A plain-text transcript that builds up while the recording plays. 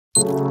I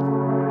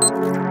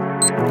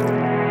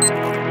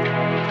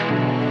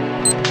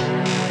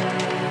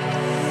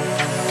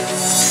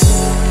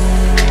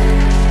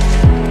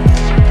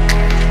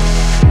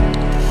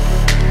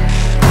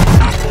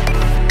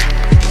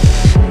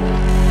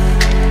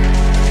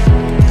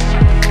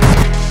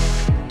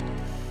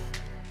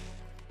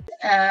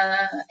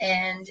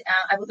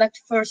would like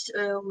to first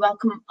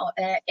welcome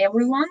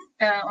everyone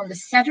on the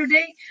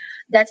Saturday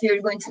that we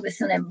are going to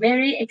listen a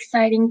very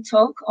exciting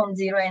talk on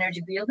zero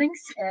energy buildings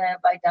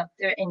by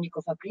Dr.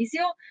 Enrico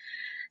Fabrizio.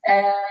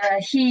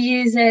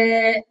 He is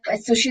an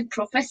associate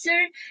professor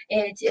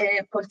at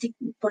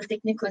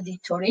Politecnico di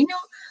Torino,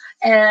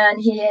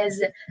 and he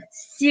has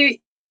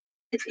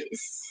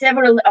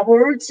several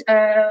awards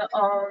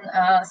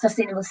on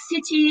sustainable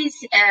cities,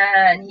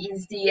 and he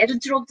is the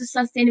editor of the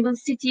Sustainable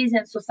Cities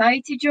and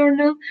Society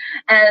journal,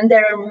 and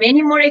there are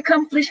many more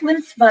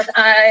accomplishments, but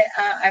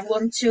I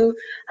want to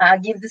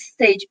give the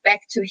stage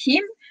back to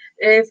him.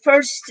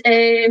 First,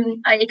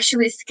 I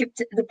actually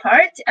skipped the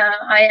part.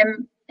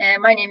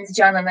 My name is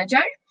Canan.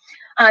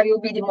 I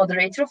will be the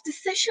moderator of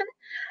this session,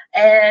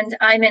 and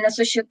I'm an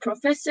associate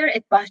professor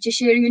at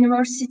Bahçeşehir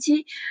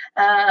University,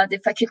 the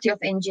Faculty of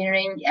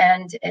Engineering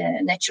and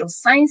Natural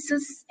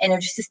Sciences,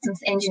 Energy Systems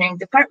Engineering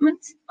Department.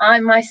 I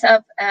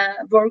myself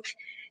work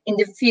in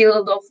the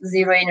field of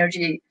zero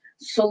energy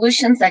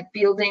solutions like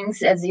buildings,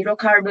 zero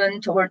carbon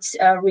towards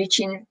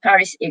reaching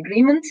Paris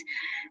Agreement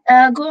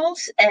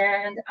goals.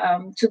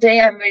 And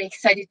today I'm very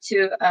excited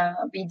to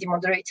be the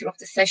moderator of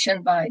the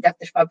session by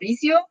Dr.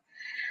 Fabrizio.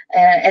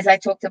 As I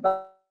talked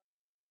about,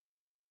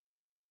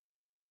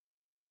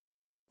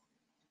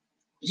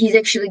 he's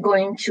actually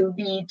going to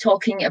be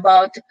talking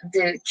about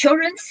the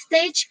current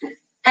stage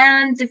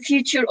and the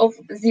future of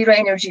zero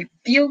energy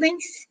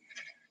buildings.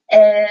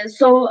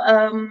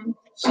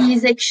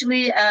 He's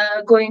actually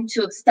going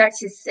to start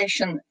his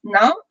session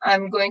now.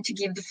 I'm going to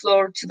give the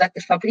floor to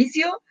Dr.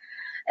 Fabrizio,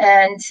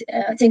 and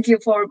thank you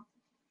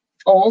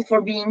all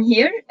for being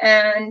here,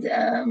 and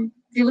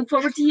we look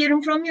forward to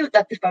hearing from you,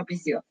 Dr.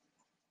 Fabrizio.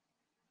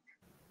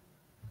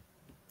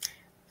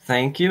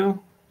 Thank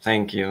you,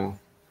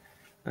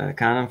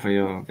 Canan, for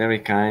your very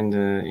kind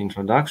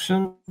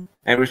introduction.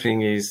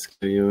 Everything is,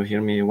 do you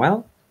hear me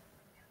well?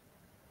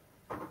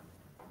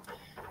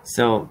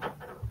 So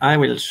I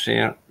will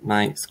share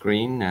my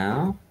screen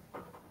now.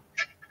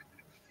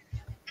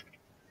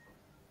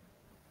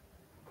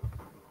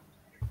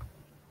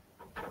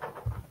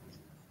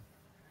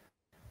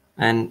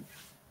 And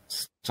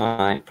start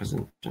my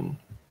presentation.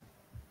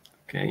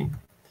 Okay.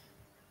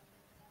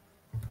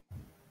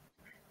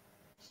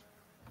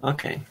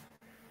 Okay.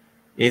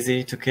 Is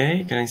it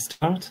okay? Can I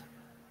start?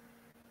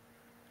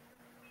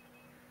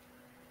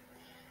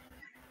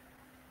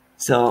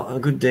 So, a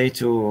good day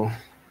to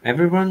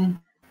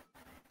everyone.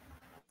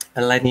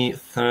 Let me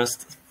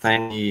first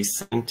thank the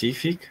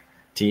scientific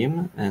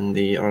team and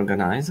the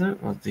organizer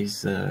of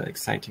this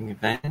exciting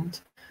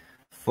event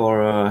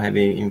for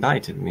having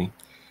invited me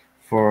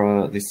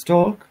for this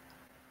talk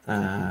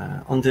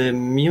on the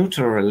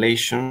mutual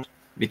relation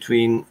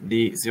between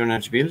the zero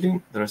energy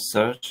building, the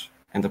research,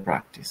 and the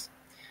practice.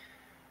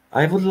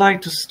 I would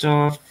like to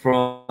start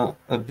from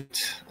a bit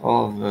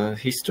of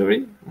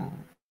history,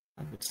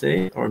 I would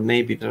say, or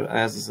maybe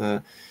as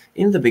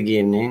in the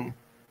beginning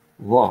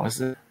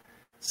was.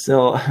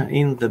 So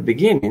in the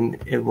beginning,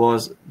 it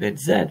was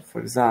BZ, for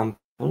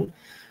example.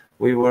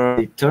 We were at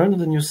the turn of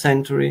the new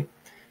century,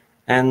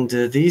 and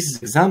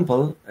this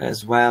example,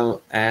 as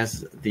well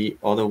as the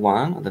other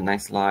one, the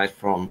next slide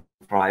from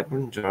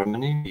Freiburg,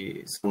 Germany,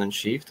 the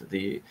Sonnenshift,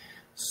 the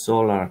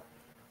solar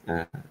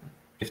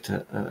shift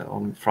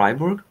on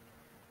Freiburg,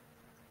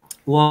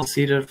 was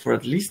considered for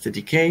at least a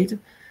decade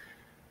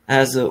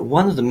as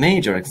one of the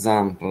major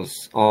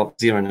examples of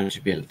zero energy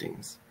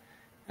buildings.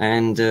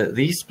 And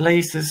these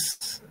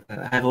places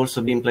have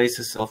also been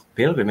places of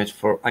pilgrimage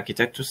for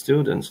architecture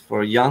students,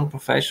 for young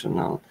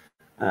professionals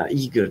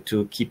eager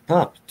to keep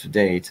up to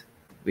date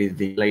with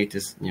the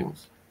latest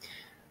news.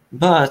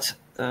 But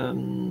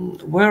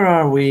where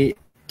are we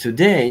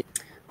today?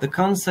 The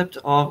concept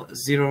of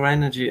zero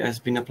energy has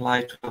been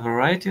applied to a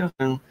variety of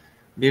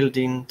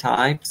building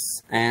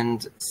types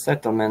and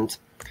settlement.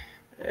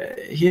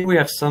 Here we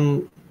have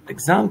some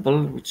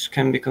example which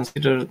can be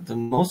considered the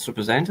most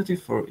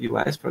representative for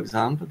US, for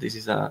example. This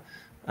is an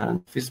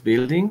office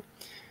building.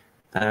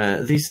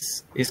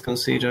 This is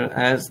considered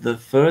as the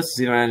first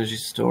zero energy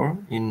store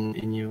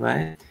in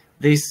US.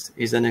 This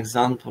is an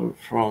example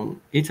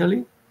from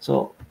Italy.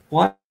 So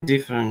quite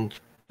different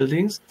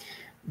buildings,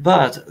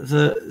 but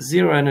the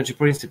zero energy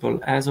principle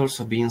has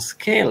also been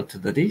scaled to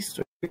the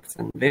districts,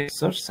 and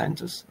research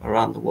centers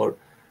around the world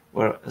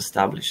were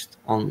established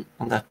on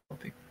that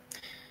topic.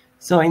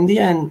 So in the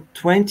end,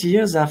 20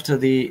 years after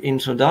the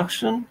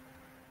introduction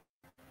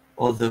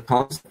of the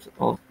concept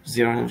of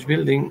zero energy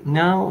building,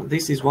 now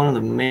this is one of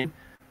the main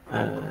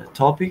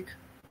topic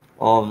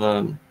of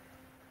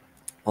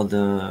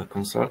the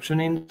construction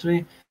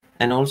industry,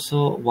 and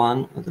also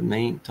one of the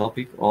main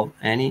topic of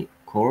any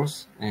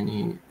course,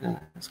 any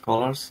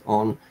scholars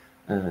on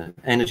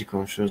energy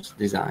conscious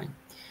design.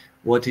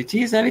 What it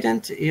is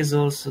evident is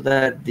also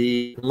that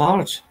the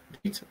large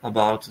debate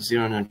about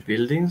zero-energy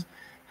buildings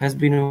has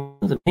been one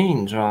of the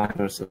main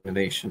drivers of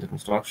innovation in the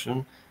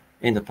construction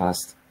in the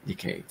past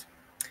decade.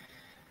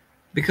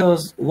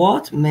 Because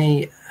what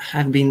may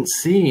have been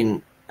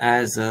seen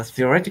as a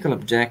theoretical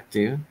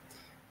objective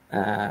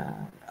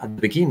at the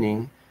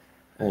beginning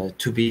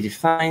to be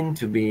defined,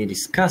 to be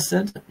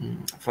discussed,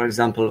 for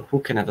example, who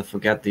can ever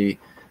forget the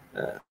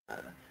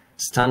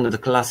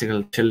standard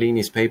classical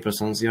Cellini's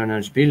papers on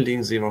zero-energy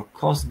buildings,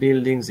 zero-cost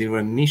buildings,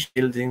 zero-emission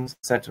buildings,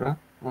 etc.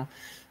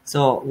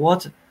 So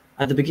what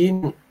at the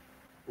beginning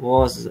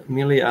was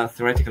merely a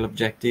theoretical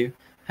objective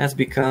has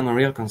become a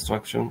real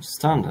construction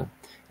standard.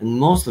 And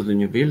most of the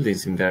new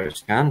buildings in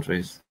various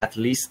countries, at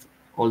least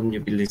all the new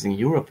buildings in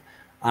Europe,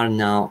 are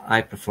now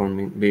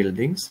high-performing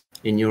buildings.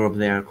 In Europe,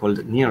 they are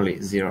called nearly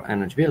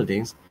zero-energy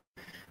buildings.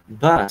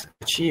 But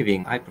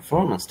achieving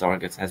high-performance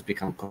targets has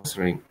become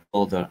compulsory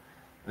all the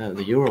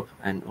Europe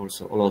and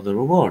also all over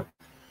the world.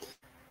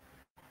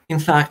 In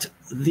fact,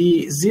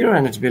 the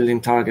zero-energy building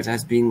target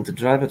has been the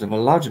driver of a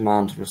large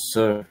amount of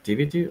research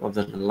activity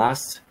over the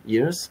last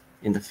years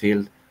in the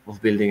field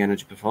of building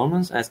energy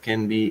performance, as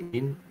can be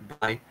seen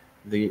by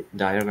the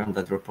diagram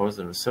that reports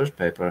the research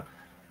paper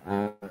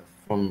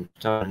from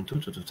 2002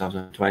 to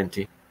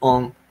 2020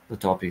 on the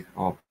topic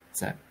of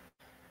ZEB.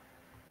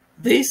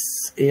 This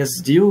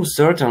is due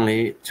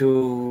certainly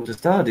to the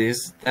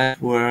studies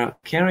that were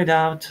carried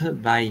out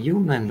by EU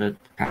member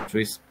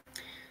countries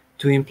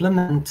to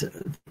implement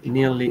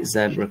nearly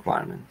ZEB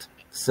requirement.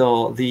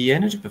 So the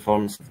Energy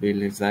Performance of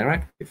Buildings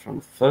Directive from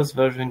the first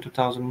version in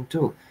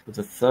 2002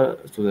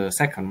 to the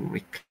second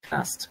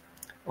recast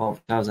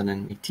of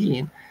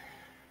 2018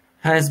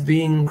 has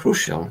been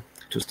crucial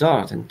to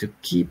start and to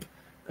keep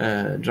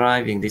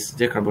driving this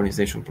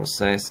decarbonization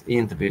process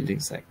in the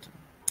building sector.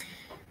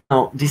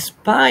 Now,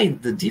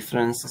 despite the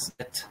differences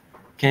that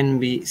can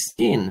be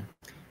seen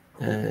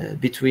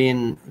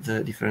between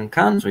the different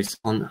countries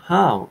on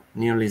how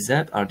nearly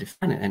ZEB are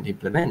defined and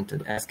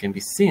implemented, as can be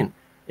seen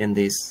in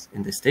this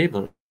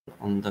table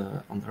on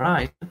the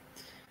right,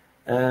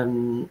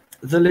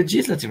 the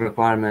legislative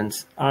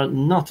requirements are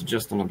not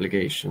just an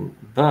obligation,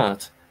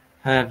 but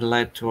have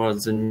led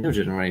towards a new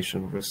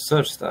generation of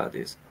research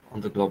studies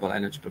on the global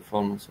energy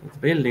performance of the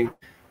building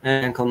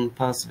and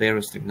encompass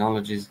various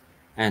technologies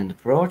and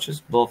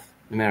approaches, both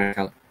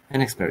numerical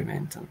and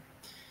experimental.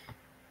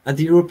 At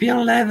the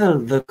European level,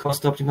 the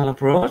cost-optimal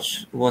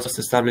approach was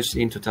established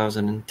in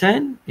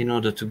 2010 in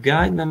order to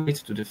guide member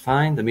states to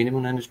define the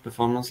minimum energy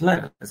performance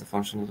level as a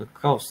function of the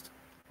cost,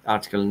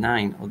 Article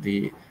 9 of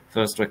the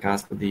first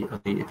recast of the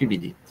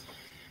PBD.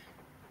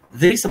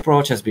 This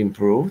approach has been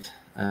proved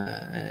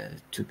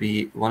to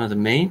be one of the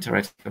main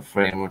theoretical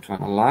frameworks to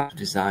analyze,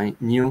 design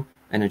new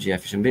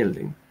energy-efficient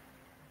building.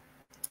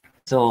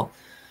 So,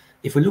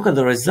 if we look at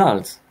the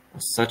results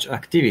of such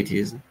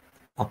activities,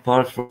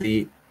 apart from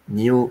the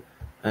new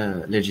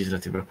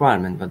legislative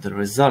requirement, but the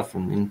result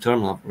from in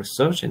terms of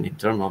research and in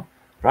terms of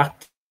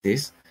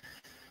practice,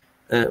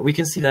 we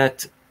can see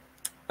that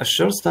a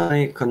short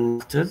study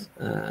conducted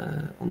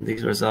on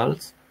these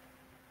results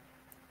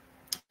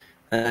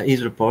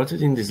is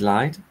reported in this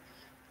slide.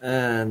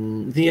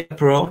 The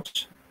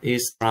approach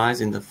is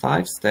summarized in the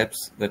 5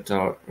 steps that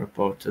are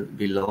reported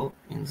below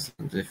in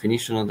the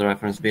definition of the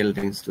reference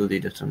buildings to the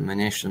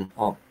determination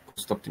of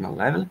cost-optimal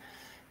level.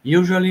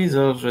 Usually,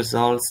 those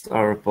results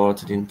are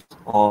reported in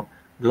of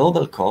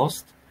global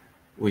cost,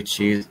 which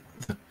is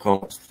the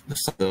cost,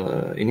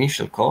 the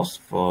initial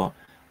cost for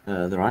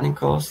the running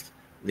cost,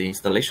 the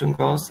installation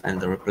cost,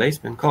 and the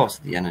replacement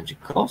cost, the energy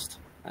cost,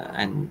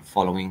 and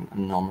following a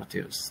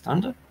normative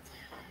standard,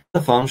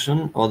 the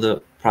function or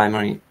the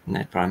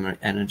net primary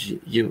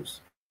energy use.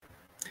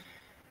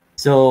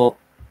 So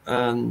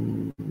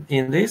in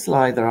this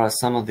slide, there are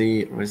some of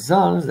the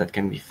results that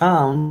can be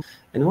found.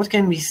 And what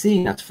can be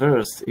seen at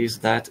first is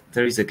that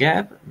there is a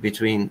gap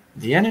between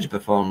the energy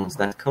performance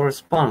that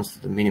corresponds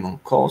to the minimum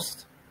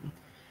cost,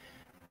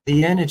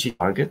 the energy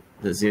target,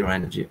 the zero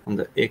energy, on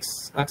the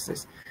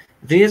x-axis.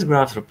 These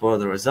graphs report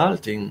the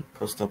resulting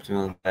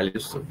cost-optimal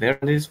values of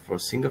values for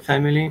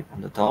single-family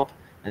on the top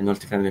and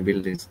multifamily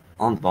buildings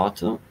on the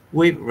bottom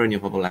with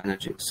renewable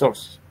energy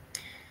sources.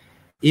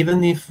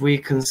 Even if we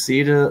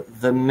consider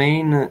the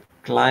main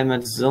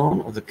climate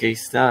zone of the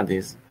case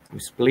studies, we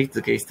split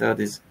the case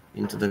studies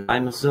into the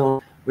climate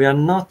zone, we are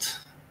not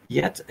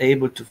yet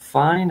able to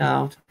find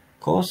out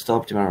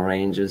cost-optimal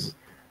ranges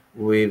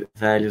with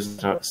values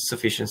that are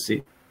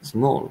sufficiently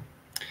small.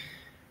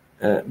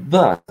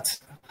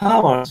 But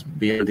how are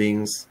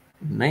buildings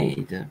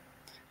made?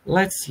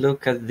 Let's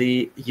look at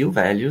the U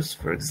values,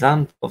 for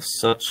example, of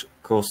such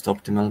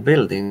cost-optimal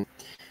building.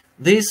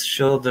 These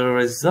show the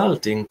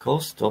resulting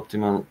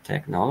cost-optimal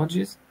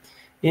technologies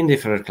in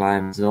different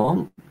climate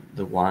zones,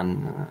 the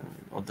one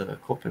of the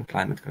Köppen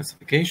climate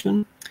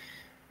classification.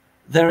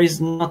 There is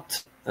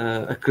not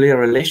a clear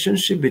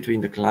relationship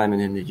between the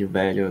climate and the U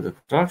value of the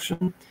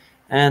construction.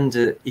 And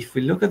if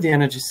we look at the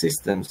energy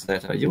systems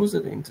that are used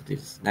into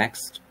this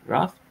next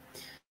graph,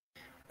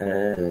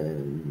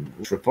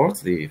 which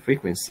reports the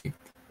frequency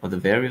of the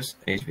various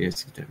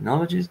HVAC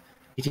technologies,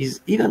 it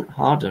is even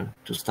harder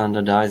to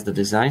standardize the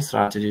design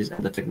strategies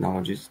and the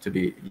technologies to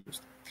be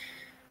used.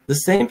 The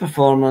same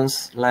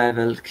performance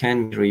level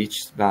can be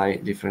reached by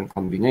different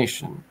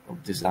combination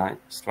of design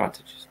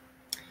strategies.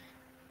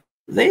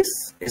 This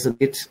is a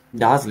bit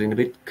dazzling, a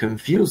bit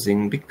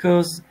confusing,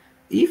 because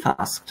if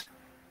asked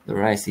the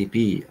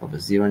recipe of a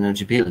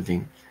zero-energy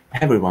building,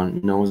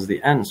 everyone knows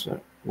the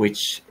answer,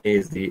 which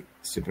is the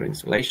super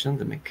insulation,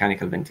 the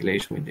mechanical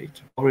ventilation with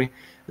heat recovery,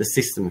 the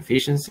system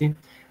efficiency,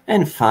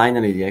 and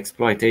finally the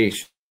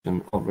exploitation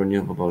of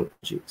renewable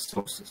energy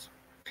sources.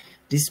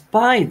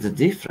 Despite the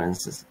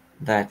differences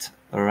that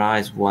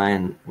arise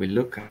when we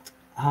look at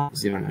how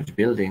zero-energy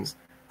buildings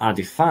are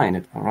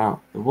defined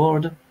around the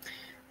world,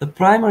 the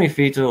primary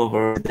feature of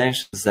a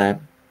residential ZEB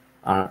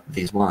are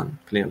these one,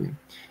 clearly.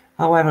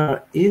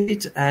 However,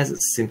 is it as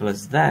simple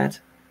as that?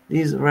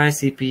 This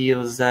recipe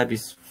of ZEB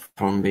is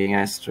from being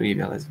as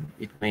trivial as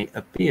it may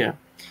appear.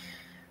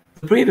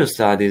 The previous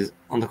studies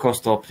on the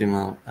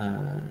cost-optimal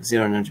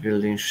zero-energy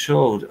building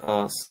showed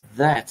us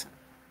that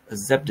a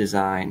ZEB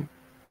design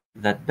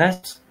that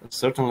best a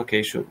certain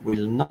location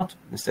will not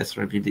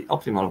necessarily be the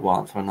optimal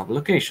one for another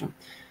location,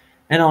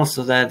 and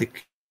also that the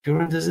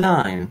current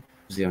design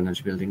of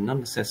zero-energy building not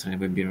necessarily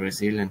will be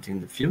resilient in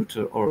the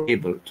future or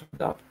able to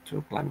adapt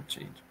to climate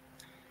change.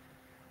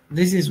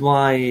 This is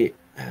why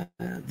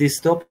this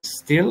topic is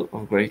still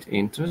of great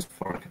interest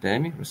for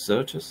academic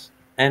researchers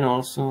and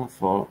also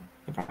for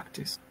the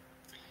practice.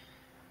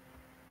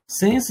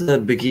 Since the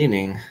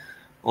beginning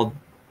of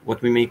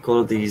what we may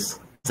call this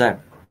ZEB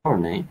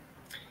journey,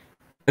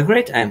 a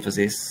great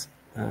emphasis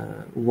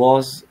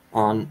was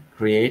on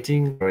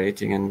creating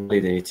and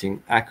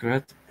validating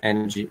accurate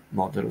energy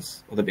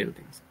models of the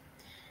buildings.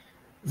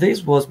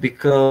 This was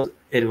because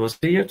it was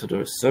clear to the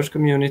research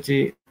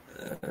community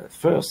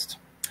first,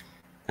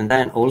 and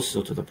then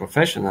also to the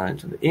professional and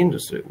to the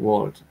industry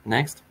world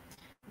next,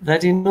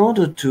 that in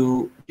order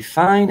to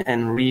define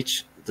and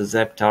reach the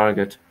ZEB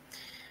target,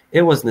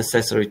 it was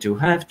necessary to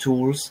have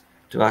tools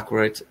to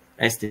accurately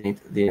estimate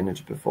the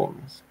energy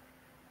performance.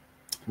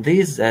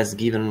 This has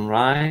given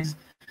rise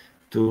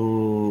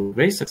to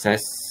great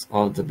success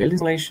of the building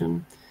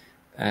installation.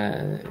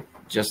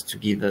 Just to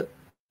give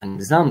an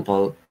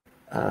example,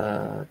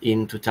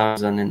 in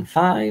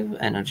 2005,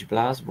 Energy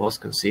Plus was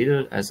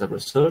considered as a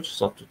research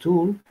software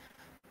tool.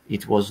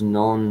 It was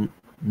known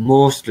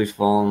mostly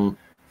from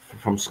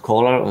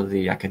scholars of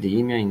the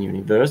academia in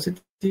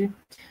university,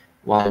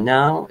 while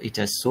now it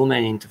has so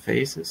many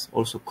interfaces,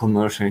 also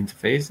commercial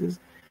interfaces.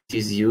 It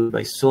is used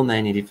by so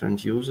many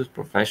different users,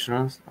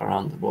 professionals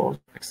around the world,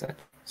 etc.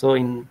 So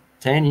in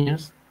 10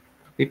 years,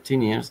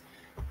 15 years,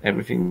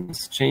 everything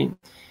has changed.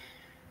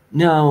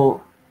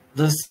 Now,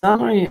 the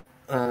summary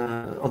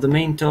of the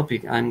main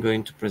topic I'm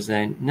going to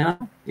present now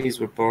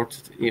is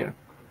reported here.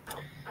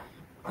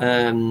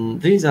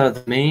 These are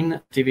the main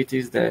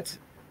activities that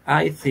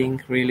I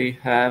think really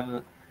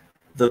have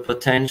the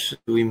potential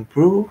to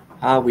improve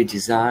how we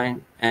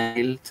design and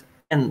build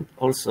and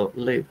also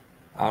live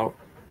our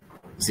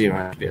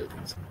zero-energy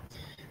buildings.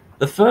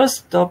 The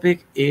first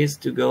topic is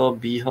to go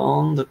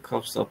beyond the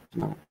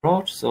cost-optimal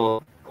approach,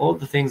 so all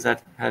the things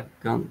that have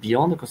gone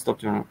beyond the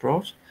cost-optimal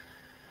approach,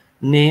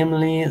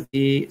 namely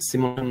the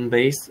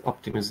simulation-based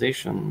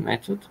optimization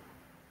method,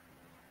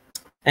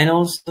 and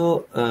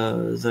also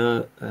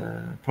the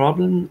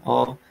problem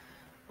of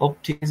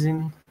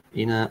optimizing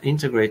in an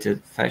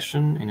integrated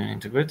fashion, in an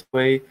integrated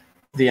way,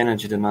 the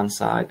energy demand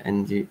side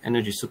and the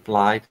energy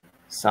supply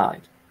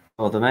side,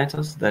 or the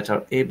methods that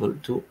are able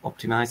to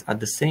optimize at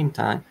the same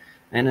time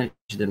energy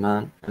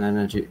demand and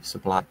energy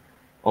supply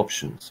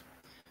options.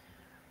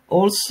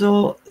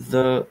 Also,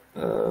 the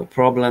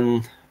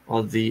problem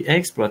of the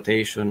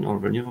exploitation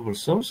of renewable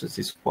sources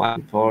is quite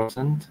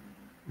important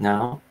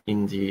now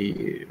in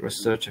the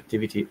research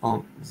activity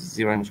on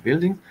zero-energy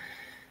building,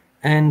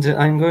 and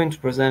I'm going to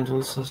present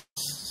also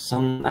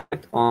some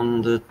aspect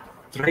on the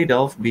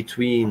trade-off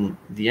between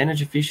the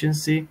energy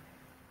efficiency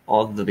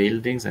of the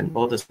buildings and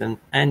all the systems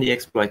and the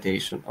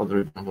exploitation of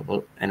the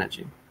renewable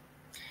energy.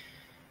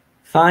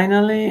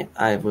 Finally,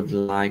 I would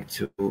like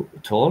to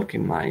talk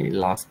in my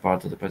last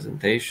part of the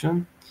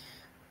presentation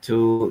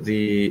to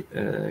the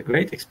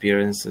great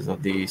experiences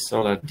of the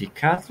Solar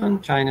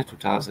Decathlon China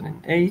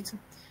 2008,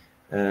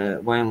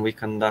 when we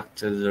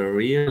conducted a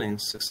real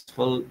and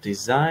successful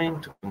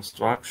design to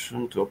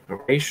construction to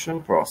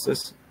operation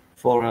process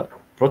for a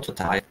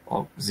prototype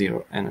of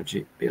zero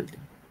energy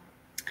building.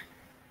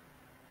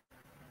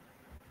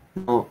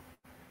 Now,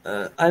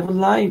 I would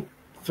like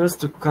first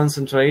to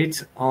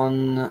concentrate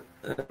on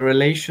the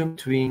relation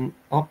between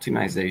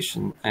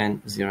optimization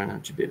and zero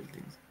energy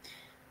buildings.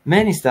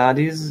 Many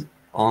studies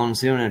on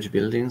zero energy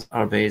buildings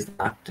are based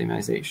on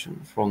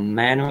optimization, from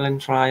manual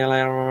and trial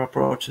error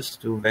approaches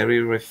to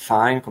very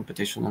refined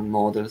computational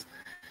models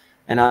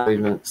and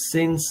algorithms,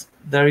 since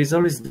there is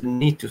always the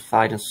need to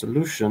find a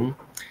solution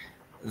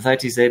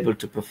that is able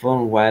to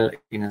perform well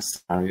in a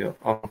scenario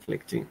of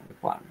conflicting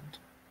requirement.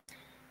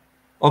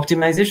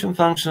 Optimization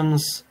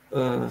functions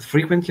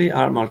frequently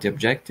are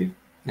multi-objective,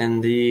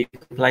 and the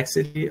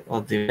complexity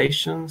of the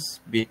relations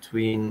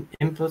between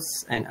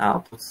inputs and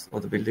outputs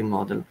of the building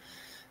model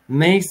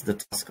makes the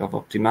task of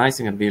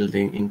optimizing a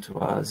building into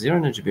a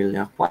zero-energy building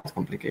a quite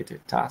complicated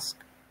task.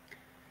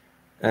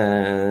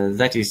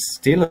 That is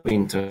still of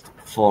interest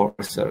for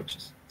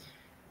researchers.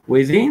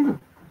 Within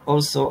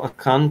also a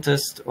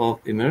context of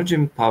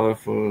emerging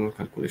powerful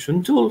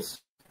calculation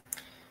tools,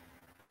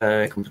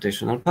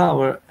 computational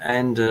power,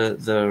 and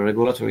the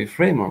regulatory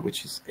framework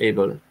which is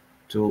able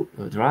to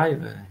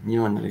drive a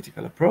new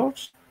analytical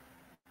approach,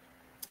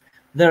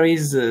 there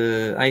is,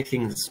 I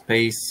think,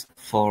 space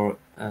for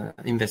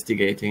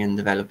investigating and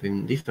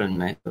developing different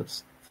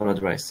methods for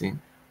addressing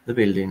the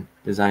building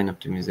design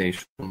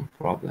optimization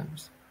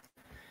problems.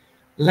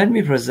 Let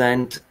me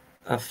present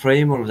a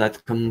framework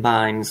that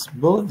combines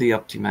both the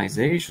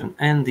optimization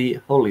and the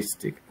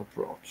holistic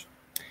approach.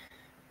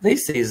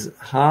 This is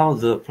how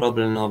the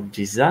problem of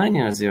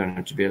designing a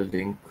zero-energy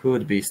building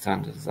could be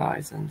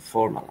standardized and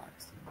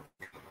formalized.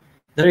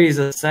 There is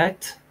a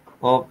set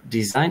of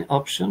design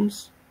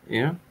options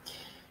here,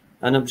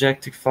 an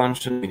objective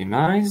function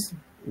minimized,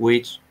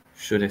 which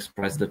should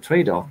express the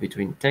trade-off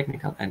between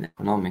technical and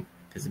economic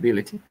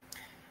feasibility,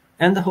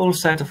 and the whole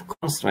set of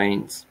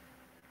constraints,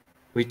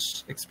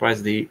 which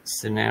express the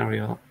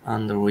scenario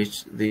under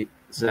which the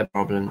Z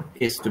problem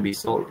is to be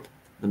solved,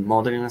 the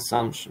modeling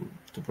assumption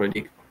to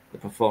predict the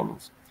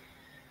performance.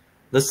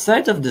 The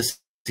set of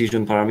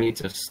decision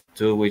parameters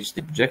to which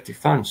the objective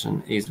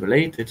function is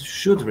related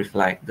should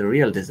reflect the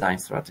real design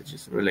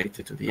strategies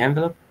related to the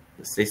envelope,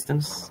 the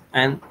systems,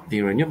 and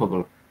the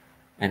renewable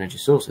energy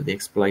source, the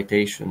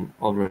exploitation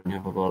of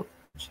renewable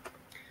energy.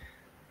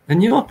 A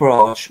new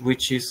approach,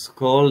 which is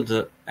called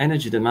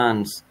energy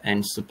demands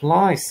and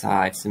supply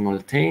side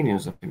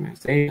simultaneous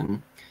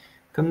optimization,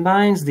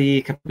 combines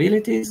the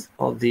capabilities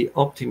of the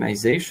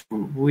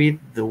optimization with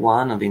the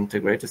one of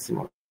integrated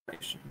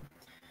simulation.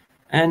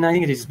 And I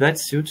think it is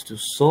best suited to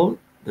solve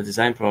the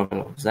design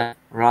problem of that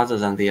rather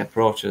than the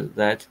approaches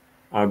that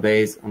are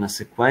based on a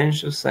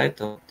sequential set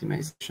of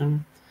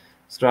optimization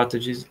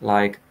strategies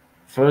like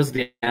first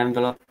the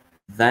envelope,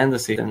 then the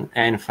system,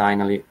 and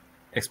finally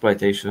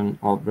exploitation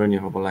of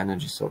renewable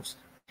energy sources.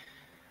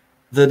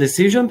 The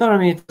decision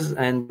parameters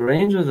and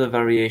range of the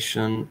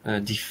variation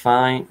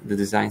define the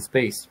design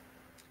space,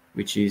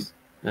 which is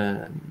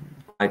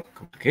quite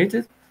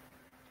complicated,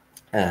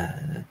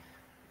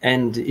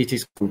 and it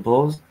is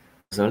composed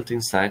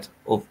resulting set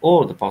of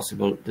all the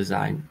possible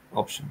design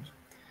options.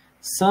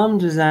 Some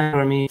design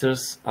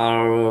parameters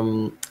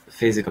are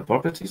physical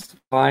properties,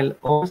 while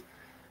others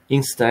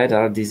instead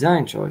are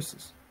design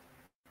choices.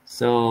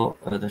 So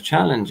the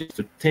challenge is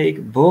to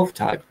take both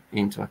types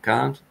into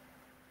account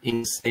in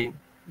the same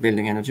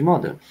building energy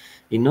model.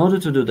 In order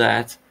to do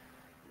that,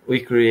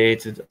 we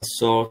created a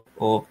sort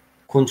of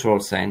control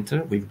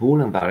center with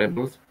Boolean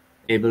variables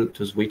able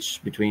to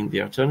switch between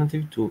the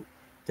alternative to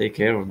take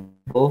care of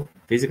both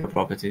physical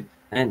property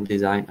and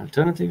design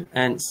alternative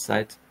and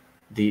set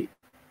the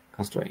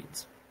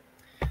constraints.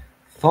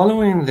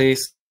 Following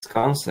this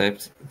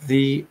concept,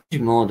 the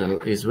model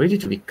is ready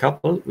to be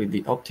coupled with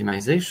the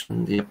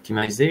optimization. The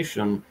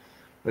optimization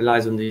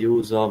relies on the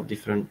use of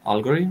different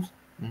algorithms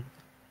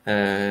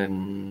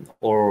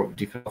or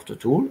different software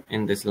tool.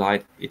 In this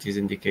slide, it is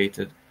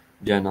indicated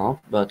GenOp,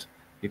 but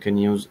you can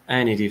use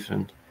any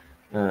different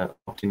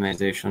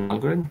optimization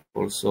algorithm,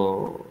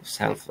 also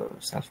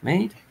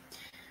self-made.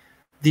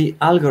 The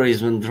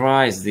algorithm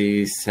drives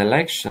the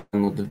selection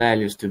of the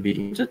values to be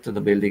input to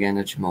the building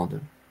energy model.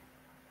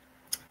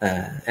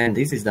 And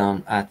this is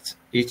done at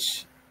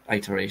each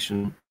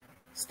iteration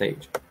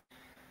stage.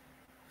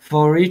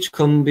 For each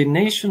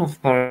combination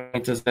of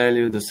parameters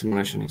value, the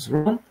simulation is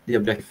run, the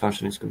objective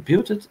function is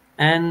computed,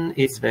 and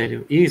its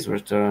value is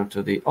returned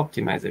to the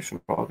optimization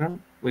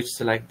program, which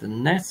selects the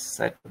next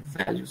set of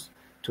values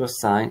to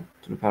assign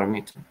to the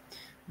parameter.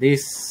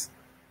 This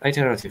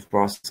iterative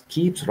process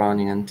keeps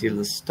running until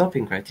the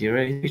stopping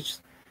criteria is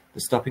reached.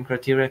 The stopping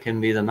criteria can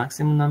be the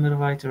maximum number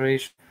of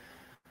iterations,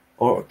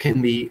 or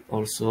can be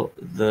also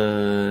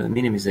the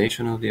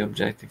minimization of the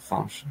objective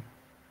function.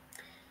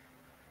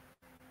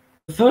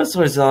 The first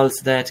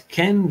results that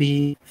can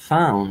be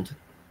found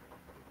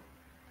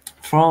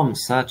from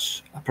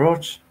such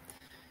approach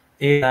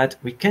is that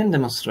we can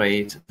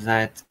demonstrate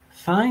that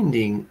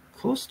finding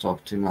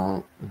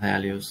cost-optimal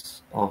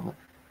values of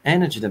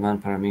energy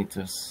demand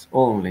parameters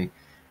only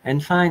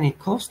and finding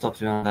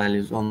cost-optimal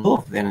values on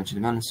both the energy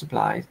demand and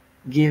supply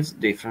gives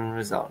different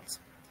results.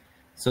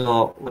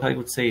 So what I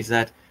would say is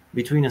that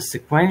between a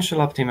sequential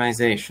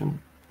optimization,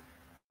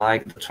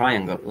 like the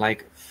triangle,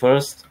 like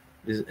first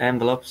this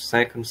envelope,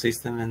 second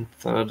system, and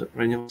third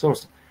renewable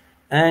source,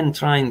 and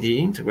trying the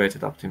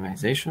integrated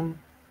optimization,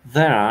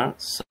 there are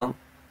some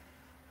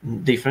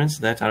differences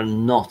that are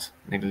not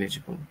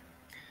negligible.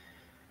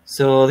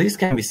 So this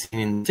can be seen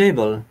in the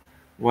table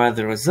where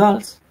the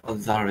results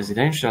of the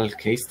residential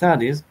case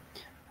studies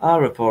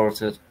are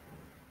reported,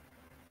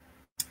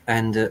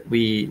 and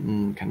we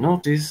can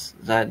notice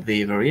that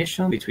the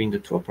variation between the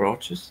two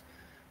approaches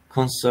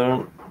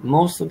concern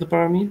most of the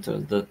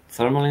parameters: the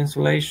thermal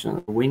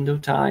insulation, the window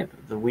type,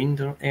 the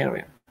window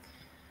area.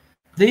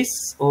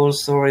 This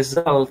also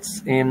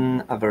results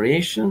in a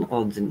variation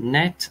of the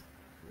net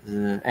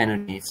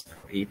energy needs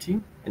for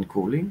heating and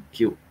cooling,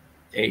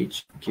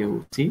 QH,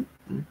 QT,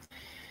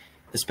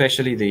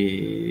 especially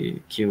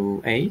the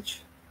QH.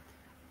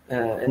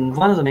 And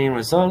one of the main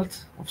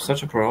results of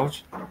such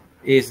approach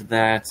is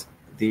that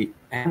the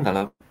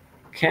envelope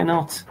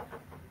cannot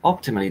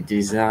optimally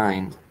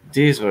design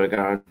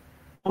disregard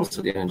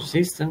also the energy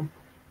system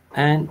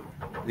and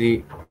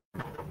the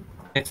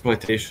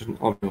exploitation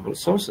of renewable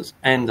sources,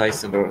 and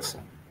vice versa,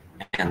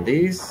 and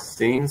this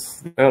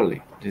since the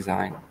early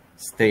design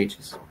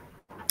stages.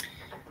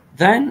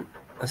 Then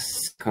a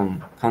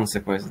second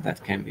consequence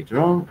that can be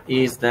drawn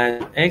is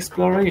that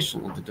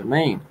exploration of the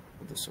domain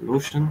of the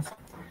solutions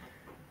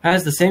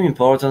has the same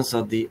importance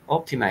of the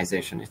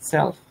optimization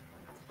itself.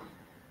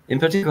 In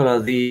particular,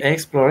 the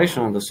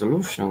exploration of the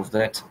solutions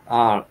that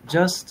are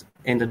just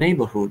in the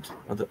neighborhood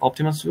of the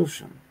optimal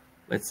solution,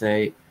 let's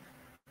say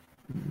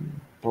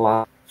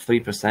plus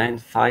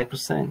 3%,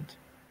 5%,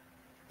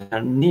 that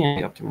are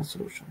near the optimal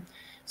solution.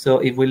 So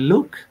if we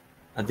look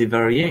at the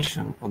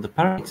variation of the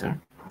parameter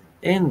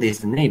in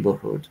this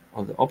neighborhood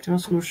of the optimal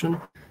solution,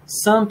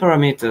 some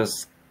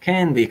parameters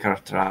can be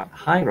characterized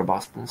high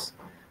robustness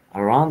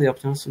around the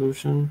optimal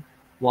solution,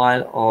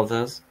 while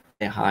others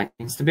a high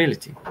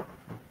instability.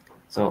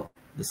 So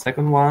the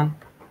second one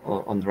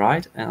on the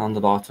right and on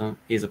the bottom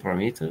is a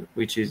parameter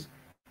which is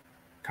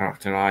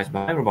characterized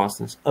by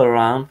robustness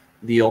around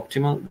the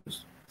optimal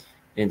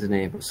in the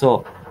neighbor.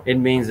 So it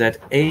means that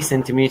a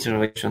centimeter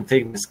relation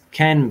thickness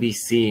can be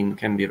seen,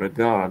 can be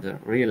regarded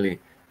really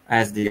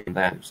as the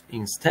values.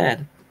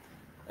 Instead,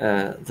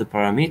 the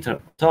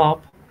parameter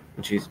top,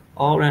 which is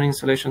all-around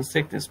insulation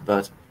thickness,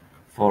 but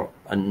for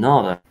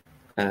another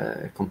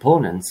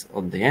components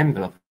of the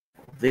envelope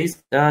of this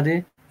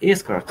study,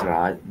 is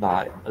characterized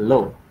by a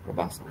low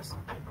robustness.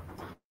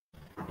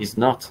 It's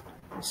not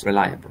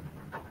reliable.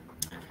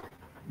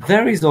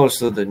 There is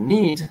also the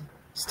need,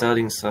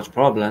 studying such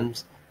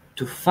problems,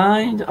 to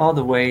find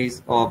other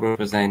ways of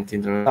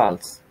representing the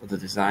results of the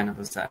design of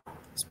the cell,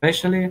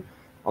 especially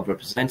of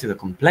representing the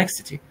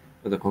complexity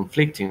of the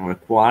conflicting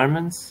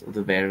requirements of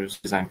the various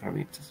design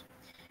parameters.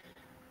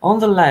 On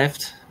the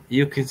left,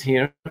 you can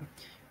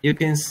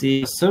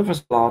see a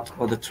surface plot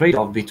of the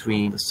trade-off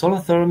between the solar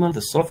thermal,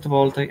 the solar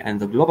photovoltaic, and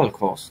the global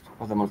cost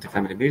of the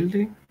multifamily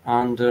building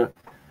under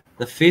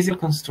the physical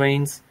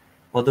constraints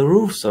of the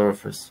roof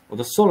surface or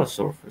the solar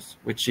surface,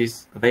 which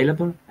is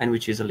available and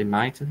which is a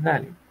limited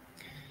value.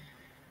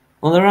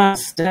 On the right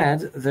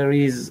instead, there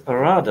is a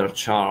radar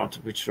chart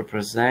which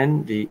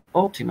represents the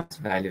optimized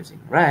values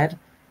in red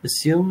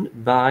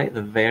assumed by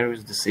the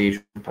various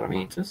decision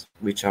parameters,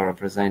 which are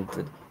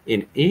represented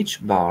in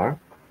each bar,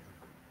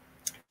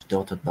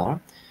 dotted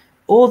bar,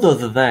 although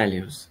the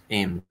values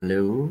in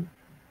blue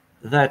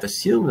that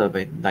assumed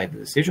by the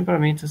decision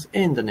parameters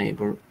in the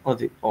neighbor of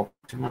the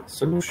optimal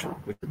solution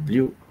with the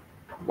blue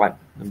web,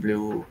 the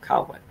blue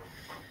cobweb.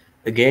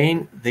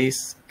 Again,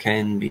 this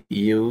can be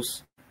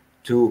used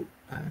to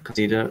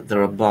consider the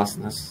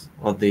robustness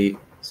of the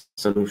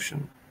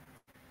solution.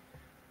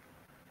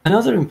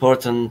 Another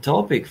important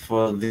topic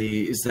for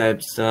the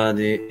ZEB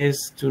study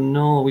is to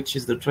know which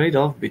is the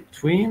trade-off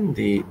between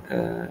the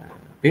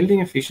building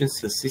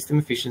efficiency, the system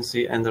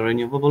efficiency, and the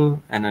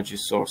renewable energy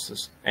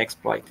sources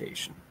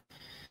exploitation.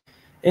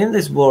 In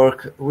this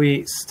work,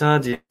 we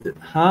studied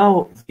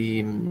how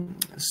the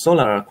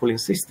solar cooling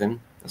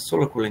system,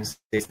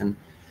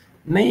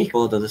 may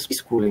cover the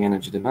space cooling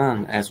energy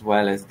demand as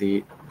well as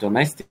the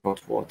domestic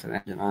hot water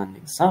energy demand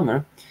in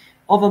summer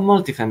of a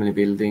multifamily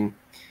building,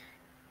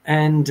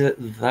 and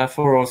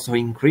therefore also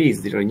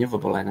increase the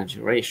renewable energy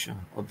ratio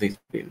of this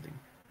building.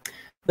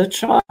 The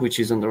chart, which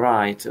is on the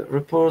right,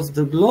 reports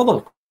the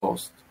global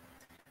cost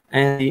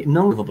and the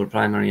non-renewable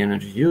primary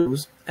energy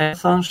use as a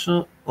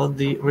function of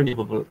the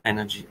renewable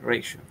energy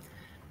ratio.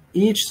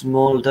 Each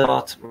small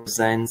dot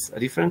represents a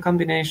different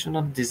combination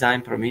of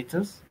design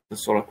parameters, the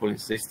solar cooling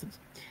systems,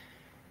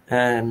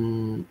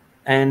 and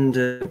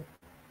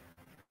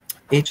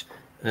each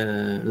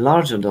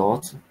larger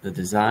dot, the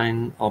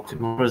design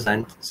optimum,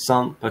 represents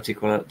some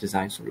particular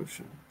design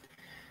solution.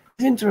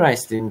 It's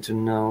interesting to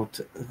note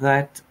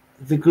that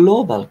the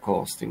global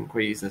cost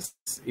increases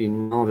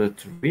in order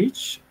to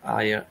reach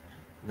higher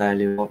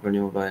value of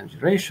renewable energy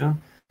ratio,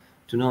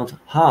 to note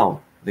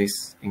how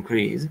this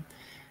increase.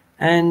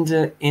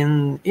 And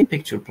in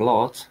picture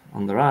plot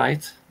on the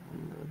right,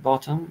 on the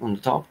bottom, on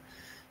the top,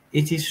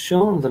 it is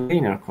shown the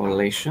linear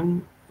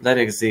correlation that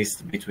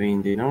exists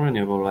between the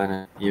non-renewable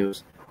energy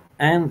use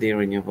and the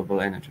renewable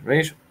energy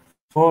ratio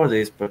for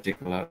this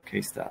particular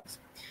case studies.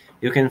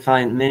 You can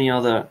find many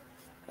other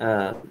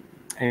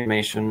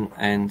information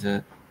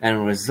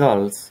and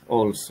results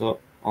also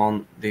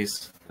on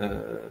this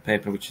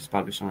paper, which is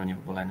published on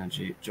Renewable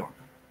Energy Journal.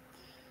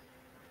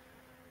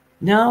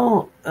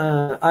 Now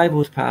I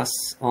would pass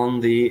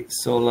on the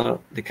solar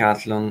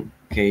decathlon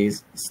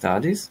case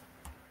studies.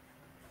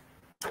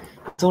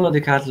 Solar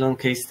decathlon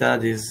case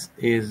studies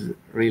is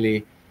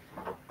really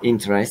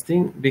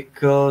interesting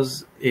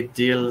because it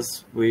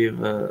deals with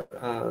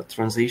a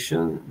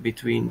transition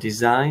between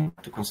design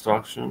to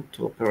construction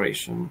to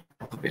operation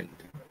of the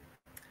building.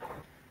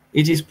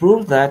 It is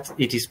proved that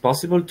it is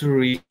possible to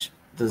reach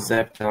the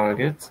ZEP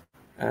target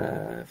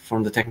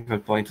from the technical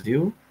point of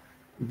view,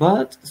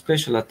 but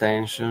special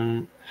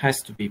attention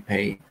has to be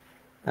paid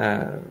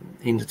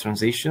in the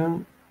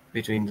transition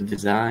between the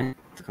design,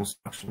 the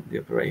construction, the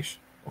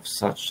operation of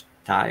such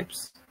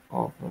types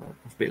of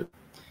building.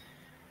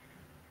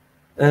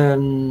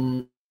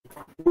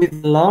 With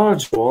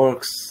large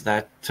works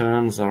that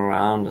turns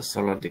around a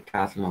solar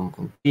decathlon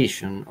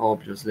competition,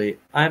 obviously,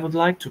 I would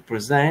like to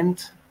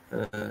present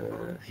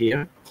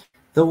here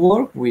the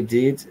work we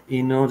did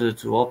in order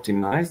to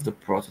optimize the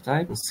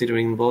prototype,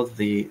 considering both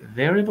the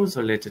variables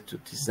related to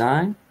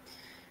design,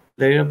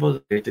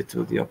 variables related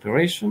to the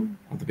operation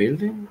of the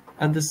building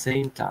at the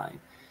same time,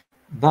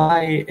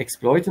 by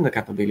exploiting the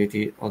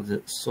capability of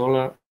the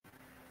solar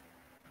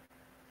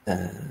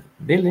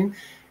building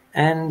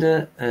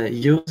and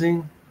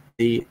using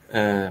the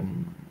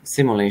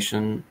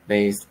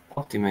simulation-based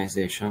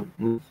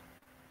optimization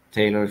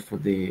tailored for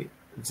the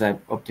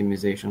ZEP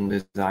optimization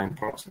design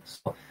process.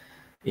 So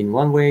in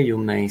one way, you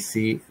may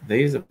see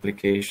this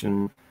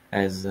application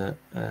as a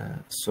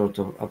sort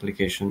of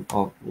application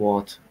of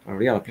a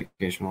real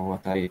application of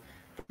what I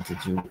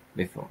presented you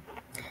before.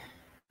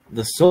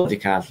 The solar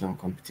decathlon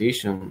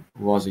competition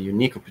was a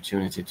unique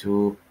opportunity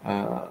to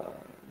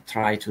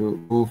try to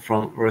move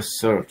from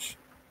research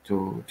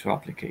to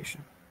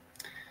application.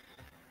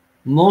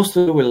 Most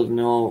of you will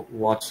know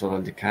what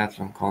solar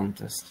decathlon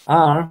contests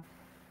are.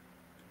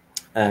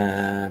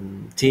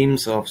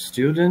 Teams of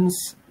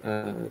students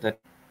that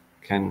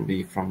can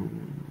be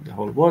from the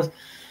whole world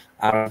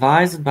are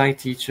advised by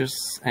teachers,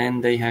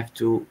 and they have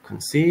to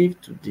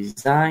conceive, to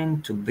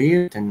design, to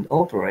build and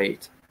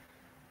operate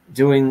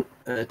during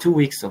 2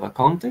 weeks of a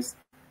contest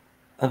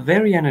a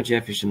very energy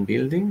efficient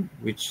building,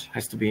 which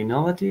has to be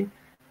innovative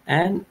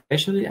and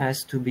especially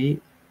has to be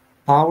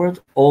powered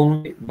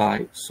only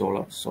by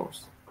solar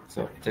source.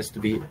 So it has to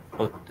be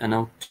an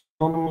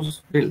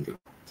autonomous building.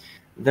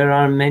 There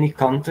are many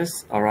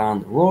contests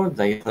around the world.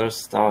 They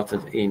first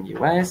started in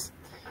US.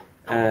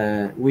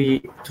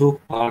 We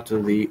took part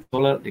of the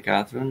Solar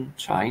Decathlon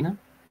China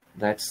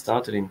that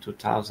started in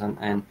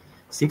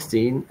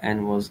 2016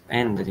 and was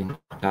ended in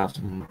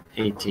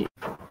 2018.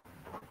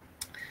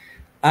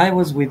 I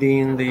was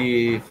within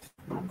the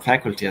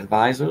faculty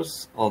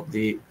advisors of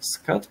the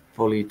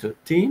Assoc.Prof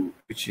team,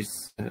 which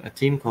is a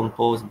team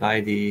composed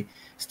by the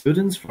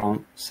students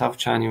from South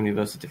China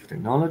University of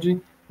Technology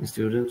and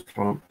students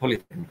from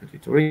Politecnico di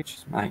Torino, which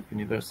is my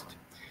university.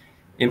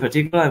 In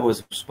particular, I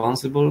was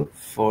responsible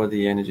for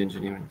the energy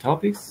engineering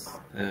topics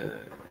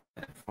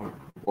for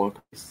work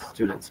with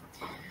students.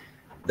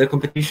 The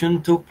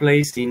competition took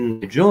place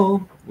in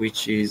Zhou,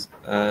 which is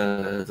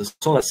the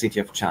solar city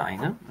of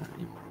China,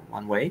 in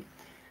one way,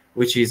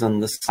 which is on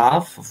the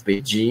south of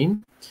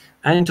Beijing,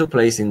 and it took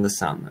place in the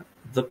summer.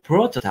 The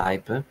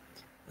prototype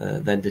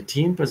that the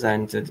team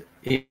presented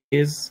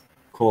is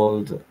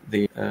called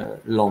the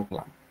long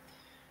plan.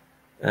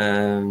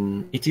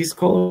 It is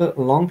called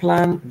long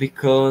plan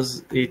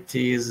because it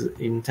is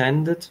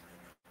intended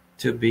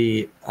to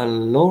be a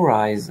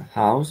low-rise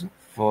house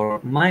for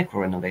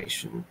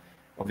micro-renovation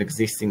of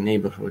existing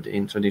neighborhood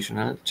in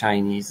traditional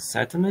Chinese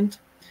settlement.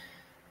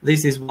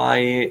 This is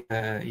why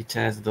it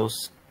has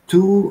those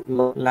two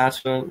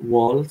lateral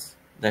walls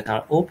that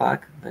are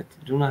opaque, that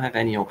do not have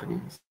any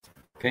openings.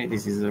 Okay,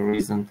 this is the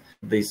reason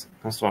for this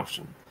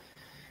construction.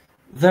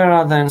 There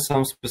are then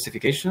some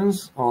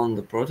specifications on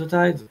the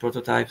prototype. The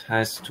prototype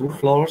has 2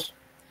 floors.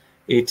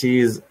 It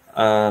is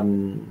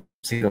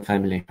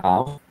single-family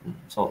house.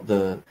 So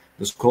the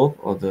scope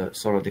of the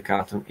solar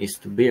decathlon is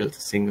to build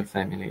a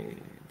single-family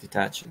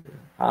detached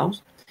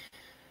house.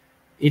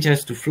 It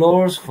has 2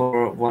 floors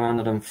for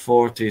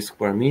 140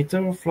 square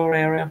meter floor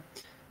area.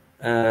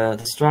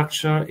 The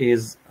structure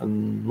is a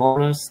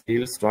modular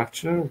steel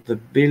structure. The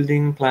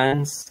building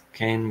plans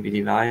can be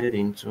divided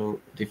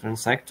into different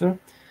sectors.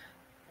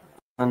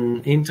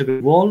 An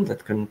integrated wall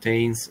that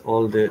contains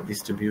all the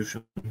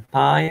distribution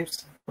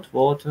pipes, hot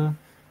water,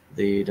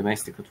 the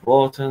domestic hot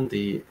water,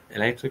 the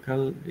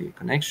electrical, the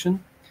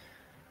connection.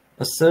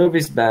 A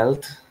service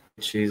belt,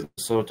 which is a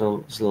sort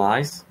of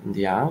slice in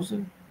the house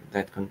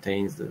that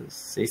contains the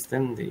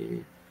system,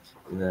 the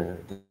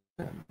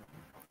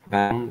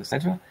van,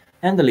 etc.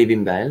 And the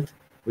living belt,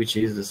 which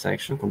is the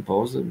section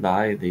composed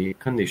by the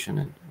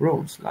conditioned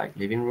rooms, like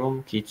living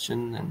room,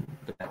 kitchen, and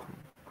the bedroom.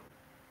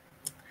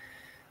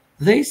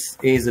 This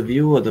is a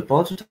view of the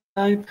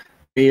prototype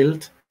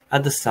built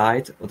at the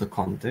site of the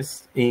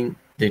contest in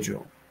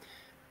Dezhou.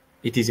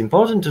 It is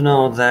important to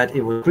know that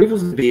it was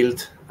previously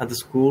built at the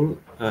school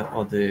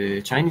of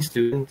the Chinese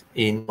student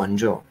in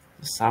Guangzhou.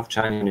 The South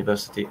China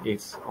University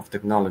of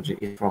Technology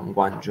is from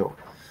Guangzhou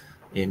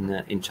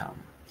in China.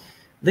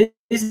 This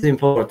is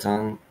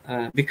important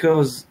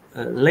because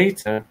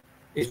later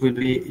it will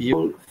be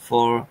useful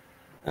for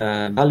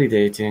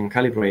validating and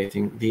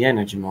calibrating the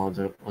energy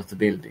model of the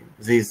building.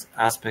 This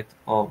aspect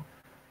of,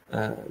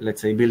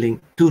 let's say,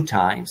 building 2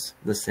 times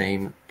the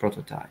same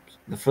prototypes.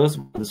 The first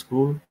one at the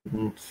school,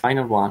 and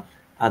final one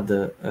at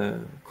the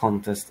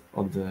contest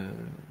of the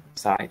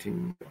site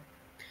in.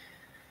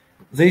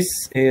 This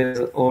is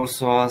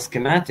also a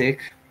schematic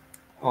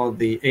of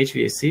the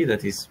HVAC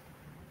that is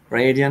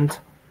radiant,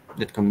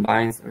 that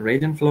combines a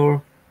radiant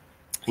floor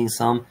in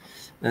some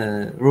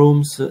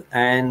rooms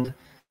and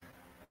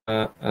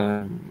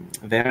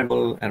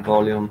variable air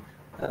volume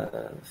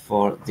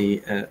for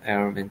the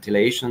air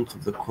ventilation, to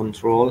the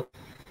control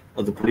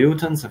of the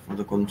pollutants and for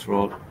the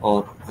control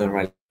of the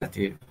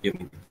relative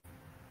humidity.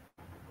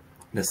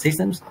 The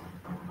systems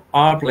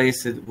are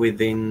placed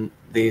within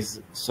this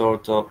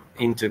sort of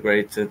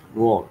integrated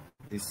wall,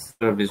 this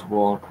service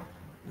wall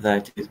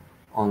that is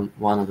on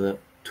one of the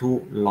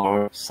 2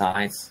 lower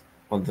sides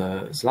of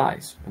the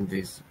slice of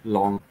this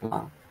long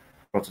plan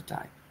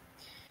prototype.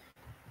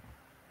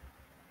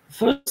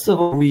 First of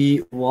all,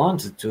 we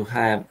wanted to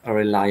have a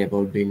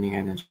reliable building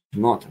energy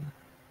model.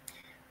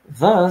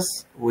 Thus,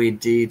 we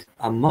did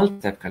a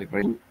multi-step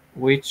calibration,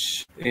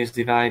 which is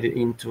divided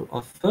into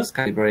a first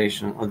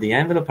calibration of the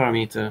envelope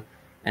parameter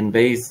and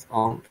based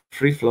on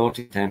free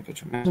floating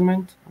temperature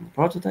measurement on the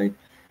prototype,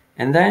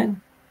 and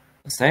then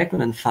a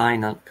second and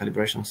final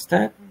calibration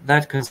step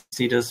that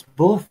considers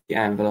both the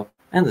envelope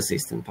and the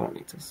system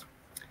parameters.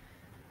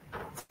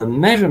 The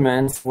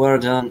measurements were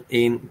done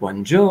in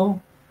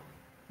Guangzhou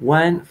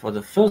when, for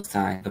the first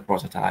time, the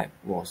prototype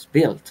was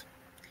built.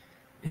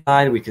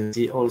 Inside, we can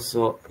see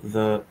also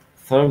the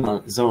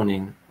thermal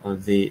zoning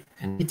of the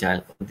and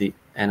detail of the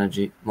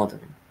energy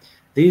modeling.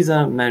 These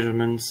are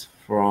measurements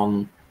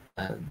from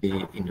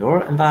the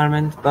indoor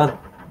environment,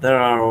 but there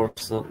are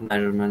also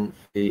measurements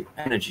of the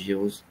energy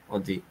use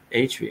of the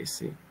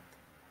HVAC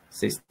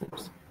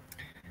systems.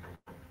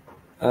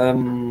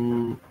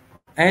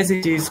 As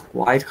it is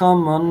quite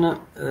common,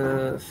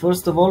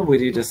 first of all, we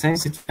did a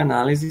sensitivity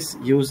analysis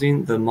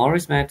using the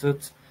Morris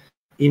method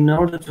in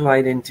order to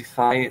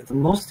identify the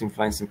most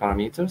influencing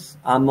parameters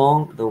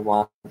among the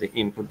one of the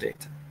input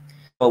data.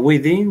 But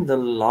within the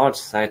large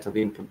set of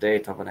input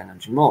data of an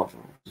energy model,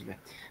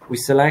 we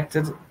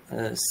selected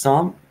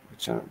some,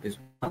 which are this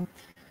one,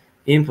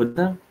 input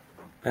data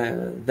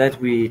that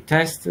we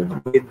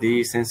tested with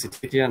the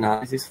sensitivity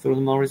analysis through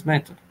the Morris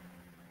method.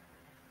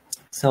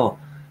 So,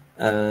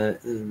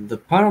 the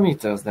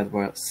parameters that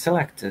were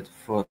selected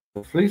for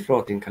the free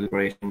floating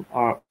calibration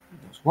are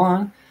those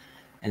one,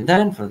 and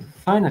then for the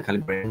final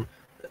calibration,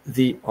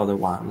 the other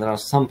one. There are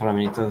some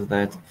parameters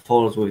that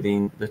falls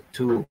within the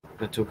two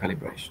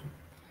calibration.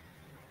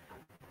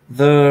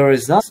 The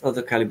results of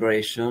the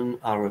calibration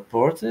are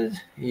reported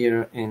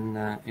here in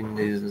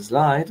this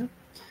slide.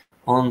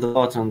 On the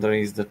bottom, there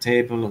is the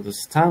table of the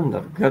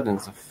standard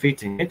guidance of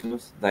fit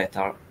indicators that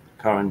are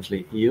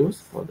currently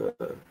used for the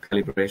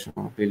calibration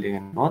of building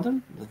and model.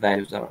 The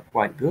values are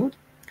quite good.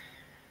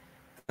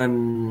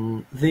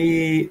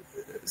 The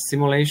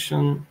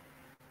simulation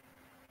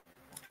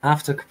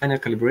after final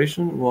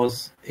calibration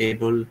was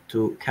able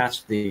to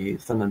catch the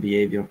thermal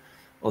behavior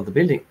of the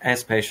building,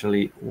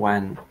 especially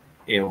when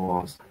it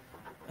was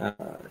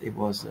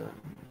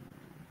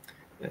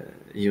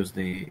used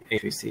the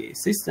HVAC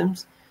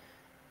systems,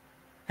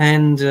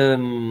 and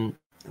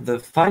the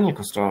final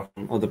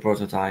construction of the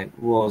prototype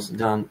was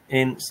done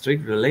in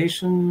strict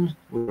relation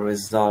with the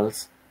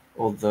results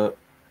of the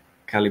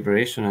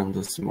calibration and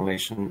the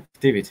simulation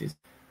activities.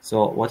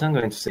 So what I'm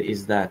going to say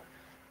is that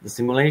the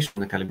simulation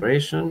and the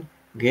calibration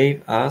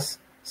gave us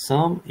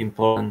some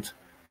important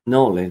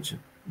knowledge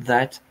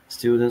that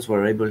students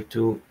were able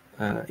to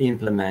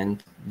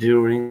implement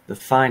during the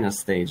final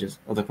stages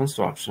of the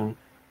construction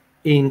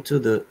into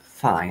the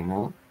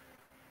final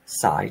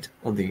site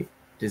of the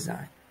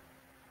design.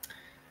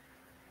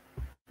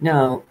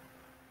 Now,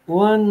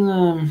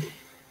 in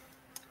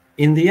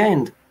the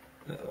end,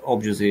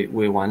 obviously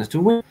we wanted to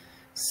win,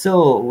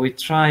 so we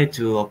tried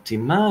to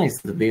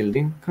optimize the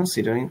building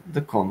considering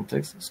the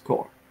context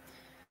score.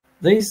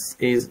 This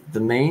is the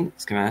main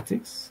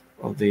schematics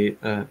of the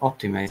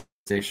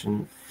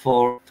optimization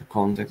for the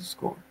context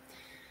score.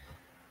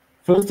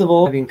 First of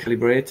all, having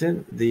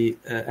calibrated the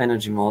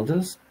energy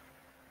models,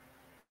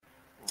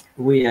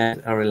 we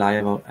had a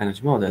reliable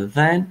energy model.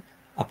 Then,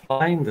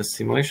 applying the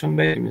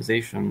simulation-based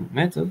optimization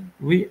method,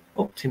 we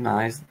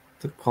optimized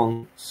the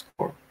con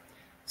score.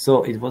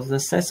 So it was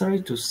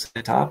necessary to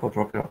set up a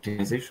proper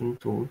optimization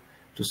tool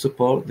to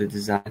support the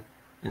design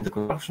and the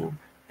construction,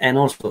 and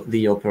also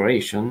the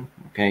operation,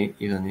 okay,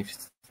 even if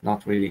it's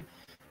not really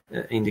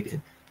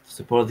indicated, to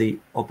support the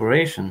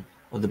operation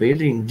of the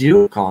building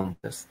during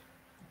contest,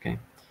 okay.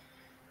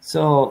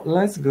 So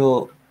let's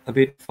go a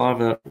bit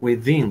further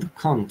within the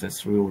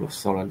contest rule of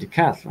solar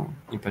decathlon.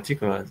 In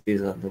particular,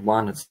 these are the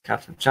one that's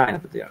decathlon China,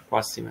 but they are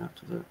quite similar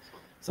to the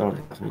solar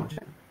decathlon in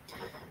China.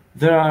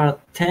 There are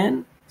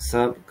 10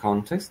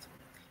 sub-contests.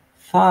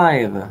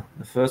 5,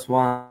 the first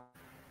one,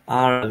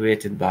 are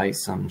evaluated by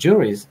some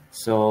juries.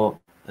 So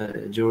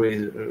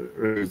juries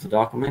review the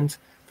document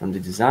from the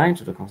design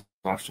to the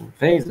construction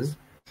phases.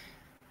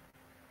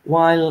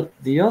 while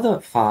the other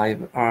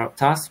 5 are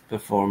task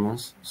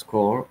performance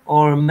score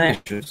or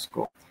measured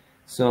score.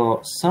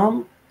 So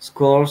some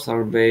scores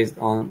are based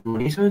on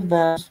monitored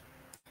values,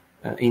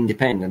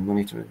 independent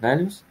monitored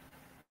values.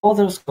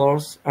 Other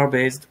scores are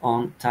based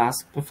on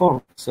task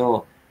performance.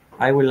 So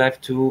I will have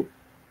to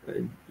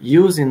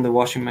use in the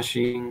washing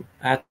machine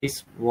at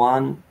least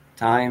 1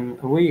 time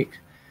a week.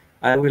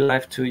 I will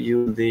have to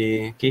use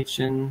the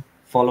kitchen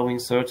following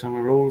certain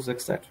rules,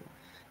 etc.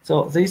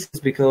 So this is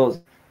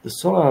because the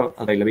solar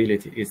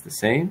availability is the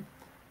same.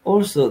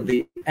 Also,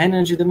 the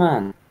energy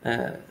demand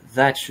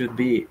that should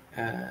be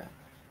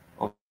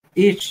of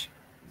each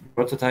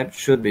prototype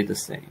should be the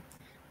same.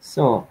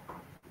 So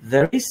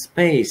there is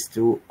space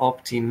to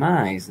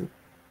optimize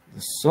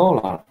the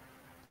solar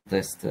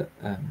test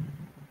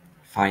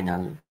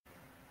final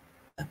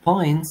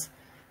points,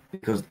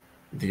 because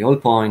the all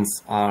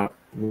points are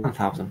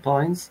 1000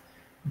 points,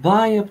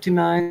 by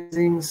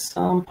optimizing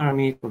some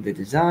parameters of the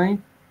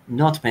design,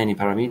 not many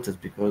parameters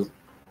because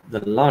the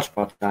large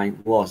part design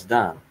was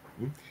done,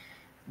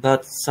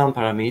 but some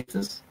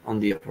parameters on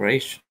the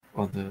operation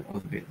of the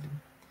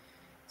building.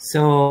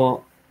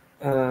 So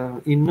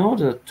in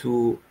order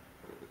to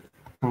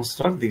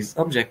construct this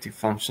objective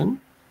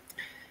function,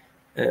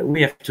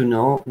 we have to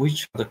know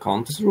which are the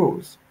contest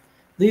rules.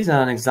 These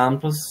are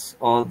examples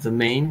of the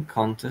main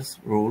contest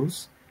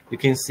rules. You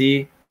can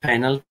see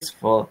penalties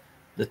for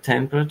the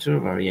temperature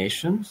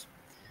variations,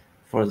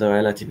 for the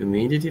relative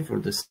humidity, for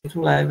the CO2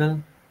 level,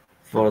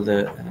 for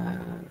the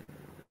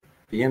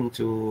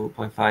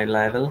PM2.5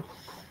 level.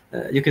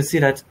 You can see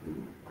that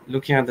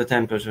looking at the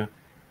temperature,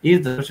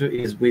 if the temperature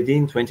is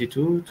within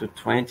 22 to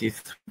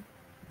 23,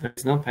 there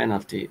is no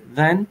penalty.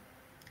 Then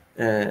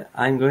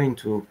I'm going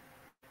to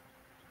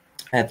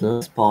add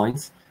less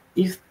points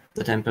if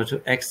the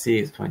temperature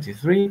exceeds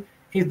 23,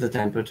 if the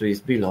temperature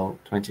is below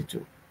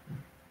 22.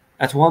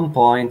 At one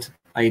point,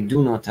 I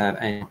do not have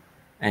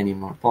any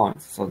more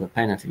points, so the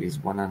penalty is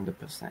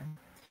 100%.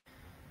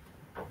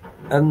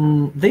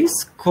 This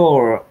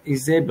score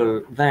is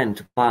able then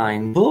to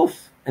combine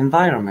both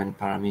environment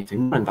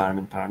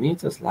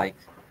parameters like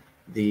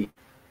the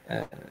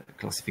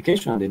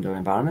classification of the indoor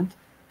environment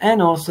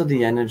and also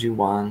the energy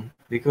one,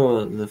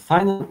 because the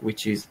final,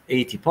 which is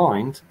 80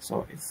 points,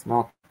 so it's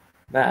not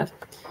bad,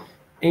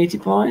 80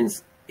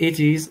 points, it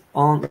is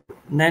on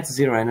net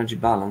zero energy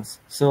balance.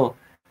 So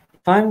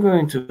if I'm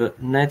going to the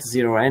net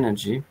zero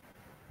energy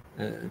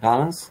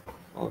balance,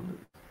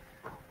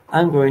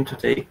 I'm going to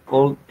take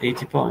all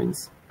 80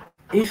 points.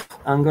 If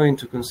I'm going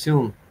to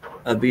consume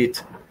a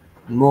bit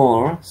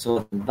more, so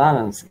the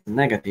balance is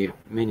negative,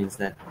 meaning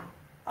that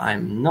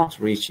I'm not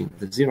reaching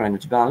the zero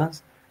energy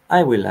balance,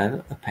 I will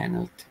have a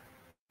penalty.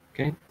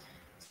 Okay,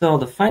 so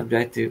the final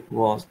objective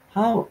was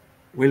how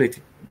will it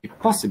be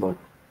possible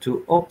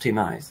to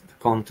optimize the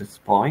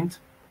contest point,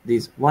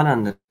 these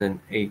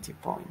 180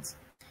 points.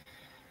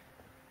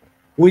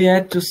 We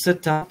had to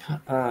set up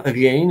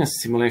again a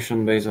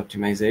simulation-based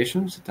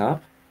optimization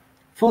setup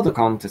for the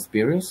contest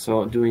period,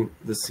 so doing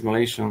the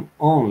simulation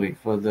only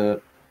for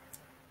the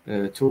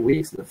 2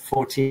 weeks, the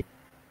 40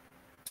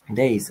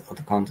 days of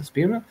the contest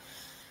period.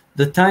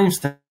 The time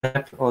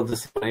step of the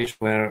simulation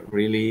were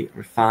really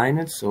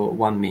refined, so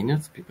 1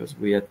 minute, because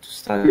we had to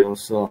study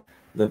also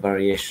the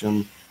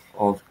variation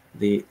of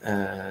the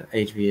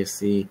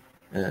HVAC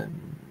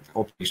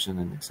operation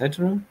and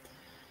etc.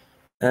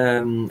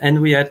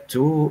 And we had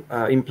to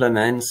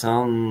implement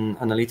some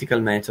analytical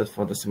method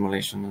for the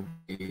simulation of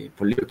the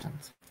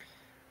pollutants.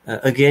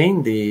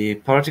 Again, the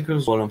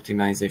particles wall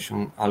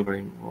optimization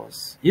algorithm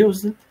was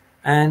used,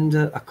 and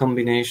a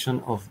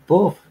combination of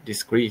both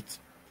discrete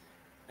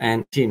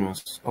and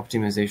continuous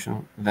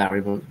optimization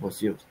variables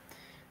was used.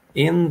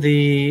 In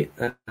the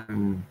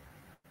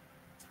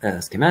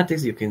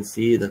schematics, you can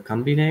see the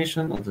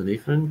combination of the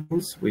different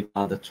tools, which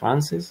are the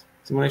Transit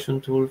simulation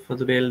tool for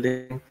the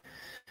building,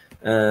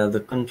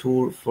 the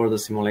contour for the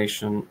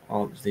simulation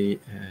of the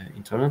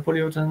internal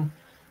pollutant,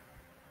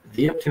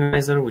 the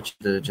optimizer, which is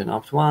the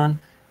GenOpt one,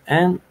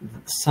 and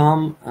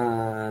some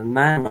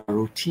manual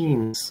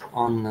routines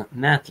on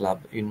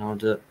MATLAB in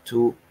order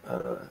to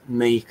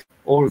make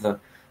all the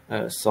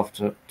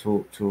software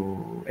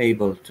to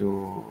able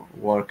to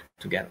work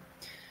together.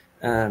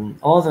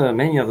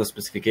 Many other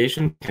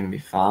specifications can be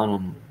found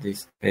on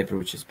this paper,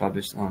 which is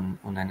published on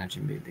energy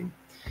building.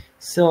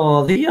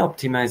 So the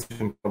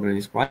optimization problem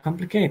is quite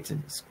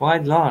complicated. It's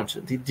quite large.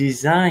 The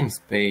design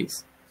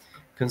space,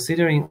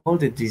 considering all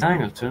the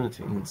design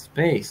alternatives in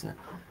space,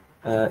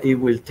 it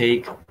will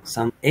take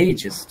some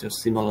ages to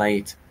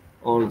simulate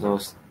all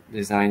those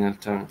design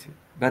alternatives.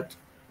 But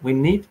we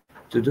need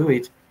to do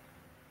it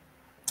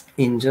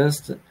in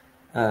just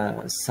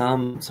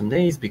some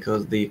days,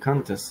 because the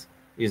contest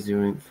is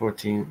during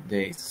 14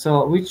 days.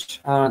 So which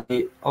are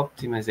the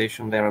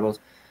optimization variables?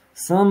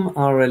 Some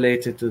are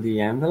related to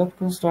the envelope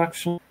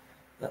construction.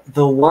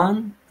 The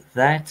one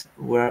that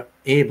were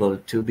able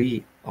to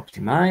be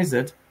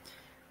optimized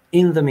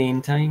in the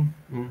meantime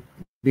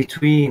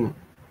between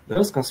the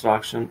first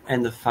construction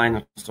and the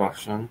final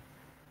construction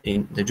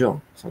in the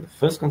job. So the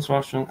first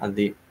construction at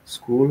the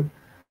school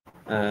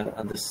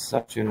at the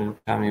Assoc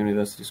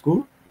University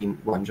School in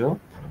Guangzhou,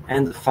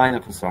 and the final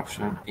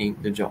construction in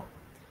Dezhou.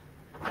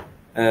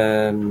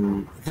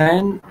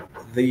 Then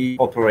the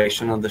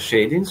operation of the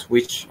shadings,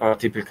 which are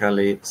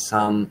typically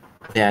some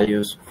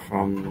values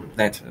from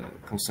that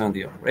concern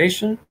the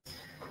operation,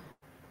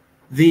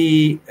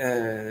 the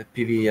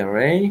PV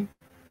array,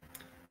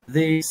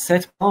 the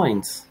set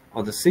points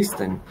of the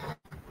system.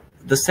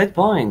 The set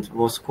point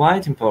was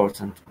quite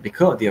important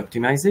because the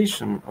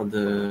optimization of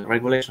the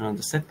regulation of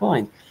the set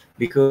point,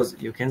 because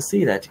you can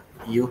see that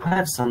you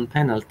have some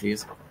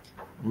penalties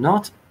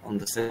not on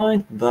the set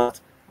point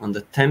but on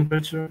the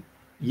temperature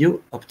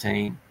you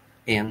obtain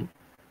in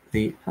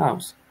the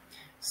house.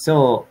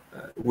 So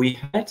we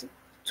had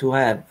to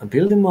have a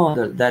building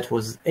model that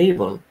was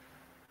able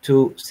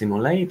to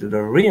simulate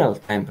the real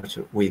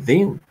temperature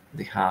within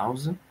the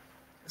house,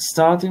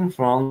 starting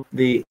from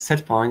the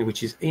set point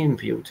which is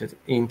imputed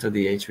into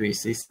the HVAC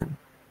system.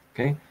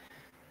 Okay,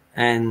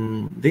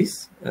 and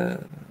this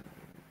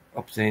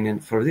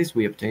for this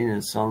we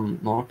obtained some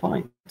more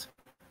points.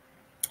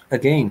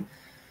 Again,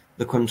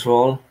 the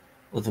control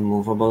of the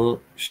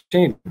movable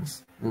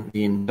shadings,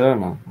 the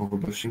internal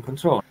movable shading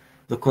control,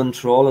 the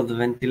control of the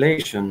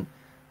ventilation,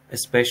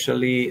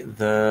 especially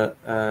the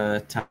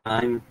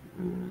time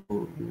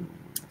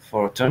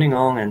for turning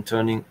on and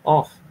turning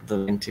off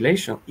the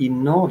ventilation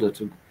in order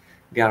to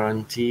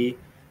guarantee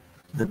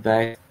the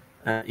best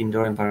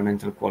indoor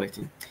environmental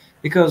quality.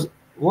 Because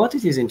what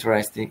it is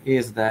interesting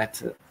is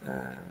that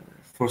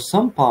for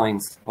some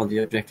points of the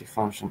objective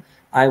function,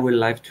 I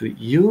will have to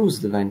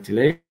use the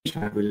ventilation,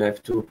 I will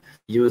have to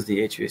use the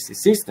HVAC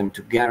system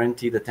to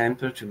guarantee the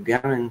temperature, to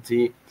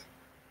guarantee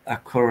a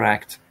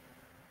correct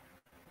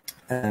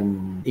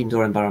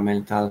indoor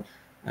environmental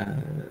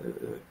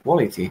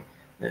quality,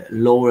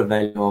 lower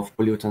value of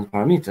pollutant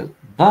parameters.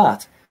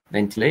 But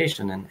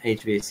ventilation and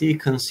HVAC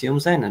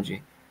consumes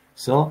energy,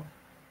 so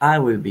I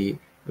will be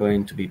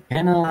going to be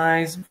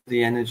penalized for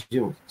the energy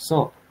use.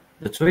 So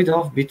the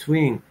trade-off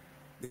between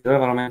the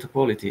environmental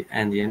quality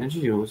and the energy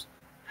use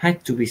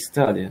had to be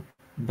studied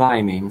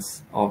by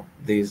means of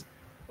this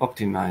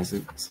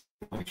optimized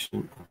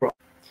simulation approach.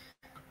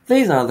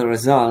 These are the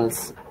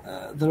results.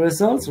 The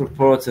results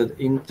reported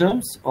in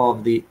terms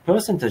of the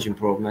percentage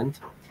improvement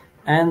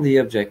and the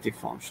objective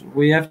function.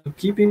 We have to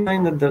keep in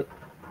mind that the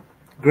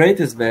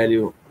greatest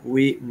value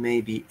we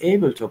may be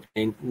able to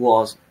obtain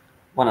was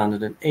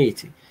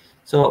 180.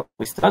 So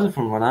we started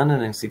from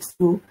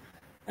 162,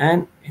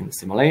 and in the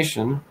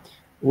simulation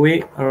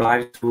we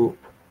arrived to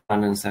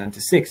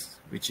 176,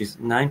 which is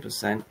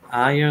 9%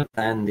 higher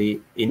than the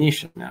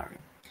initial scenario.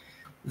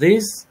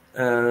 This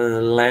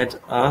led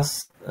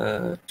us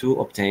to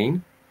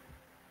obtain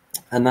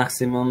a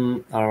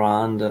maximum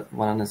around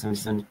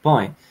 177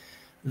 points.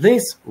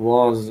 This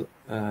was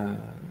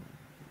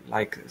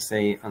like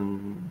say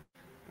on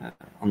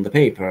the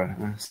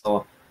paper,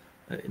 so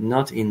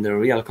not in the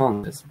real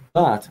context,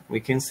 but we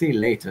can see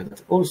later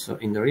that also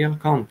in the real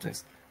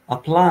context,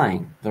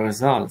 applying the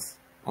results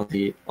of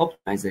the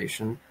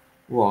optimization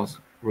was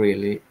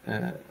really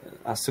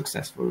a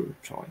successful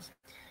choice.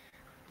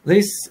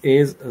 This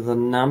is the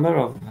number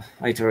of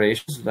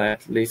iterations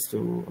that leads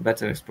to a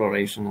better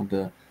exploration of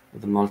the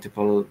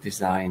multiple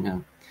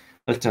design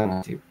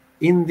alternative.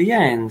 In the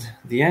end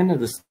of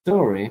the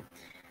story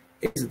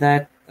is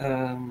that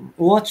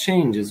what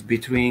changes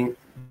between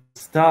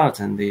start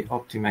and the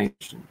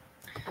optimization.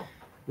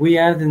 We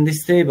have in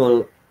this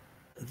table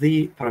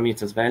the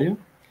parameters value,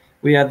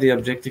 we have the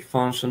objective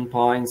function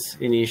points,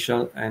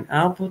 initial and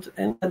output,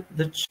 and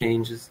the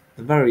changes,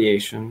 the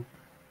variation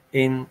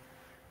in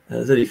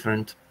the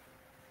different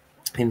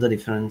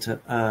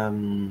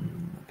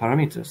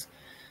parameters.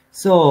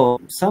 So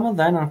some of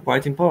them are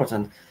quite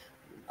important.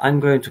 I'm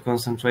going to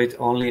concentrate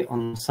only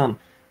on some.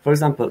 For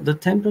example, the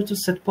temperature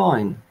set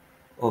point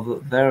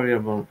of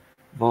variable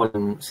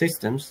volume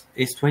systems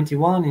is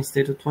 21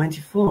 instead of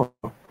 24.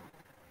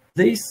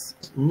 This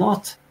is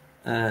not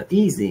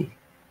easy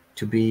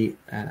to be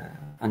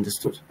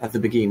understood at the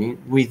beginning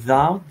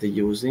without the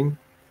using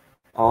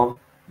of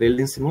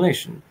building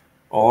simulation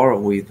or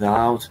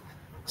without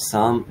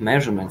some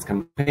measurements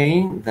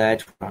campaign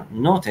that we are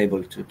not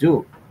able to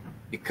do,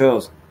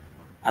 because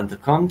at the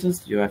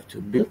contest you have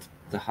to build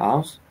the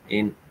house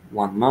in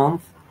 1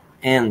 month,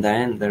 and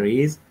then there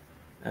is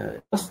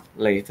just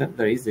later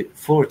there is the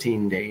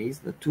 14 days,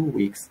 the 2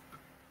 weeks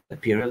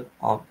period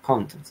of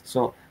contest.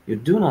 So you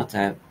do not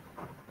have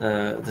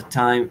the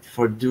time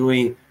for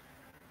doing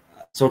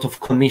sort of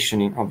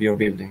commissioning of your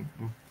building,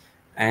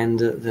 and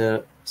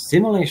the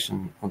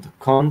simulation of the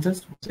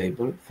contest was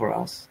able for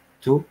us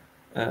to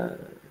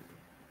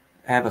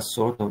have a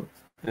sort of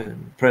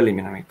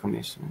preliminary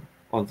commissioning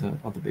of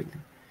the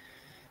building.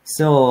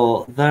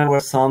 So there were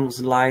some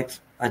slight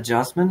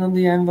adjustment on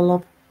the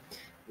envelope.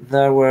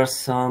 There were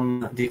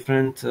some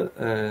different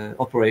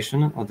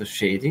operation of the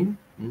shading.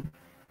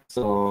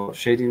 So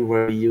shading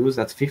were used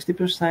at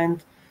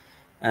 50%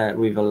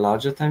 with a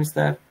larger time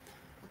step.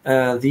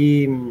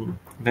 The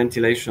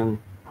ventilation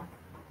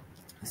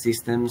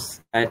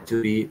systems had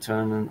to be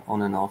turned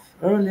on and off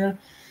earlier,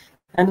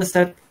 and the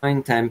set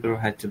point temperature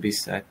had to be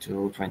set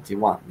to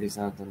 21. These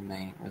are the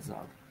main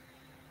results.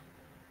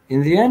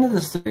 In the end of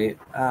the study,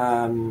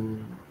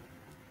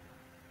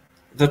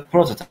 the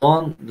prototype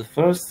won the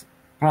first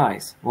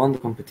prize, won the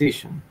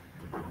competition,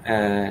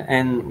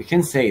 and we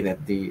can say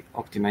that the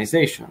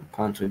optimization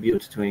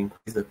contributed to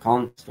increase the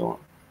count score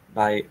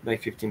by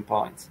 15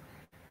 points.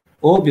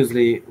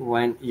 Obviously,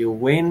 when you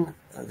win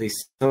this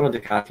solar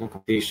decathlon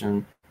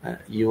competition,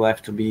 you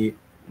have to be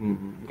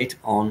it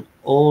on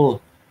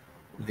all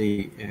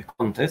the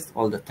contests,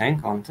 all the 10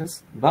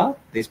 contests, but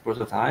this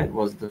prototype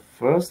was the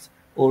first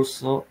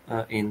also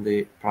in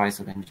the prize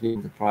of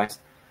engineering, the prize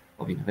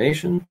of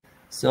innovation.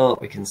 So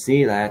we can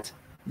see that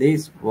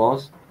this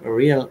was a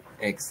real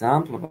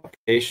example of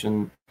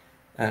application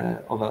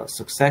of a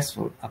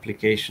successful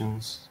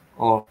applications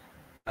of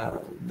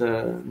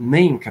the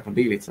main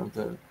capabilities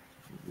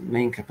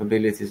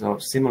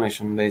of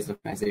simulation-based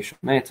optimization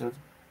method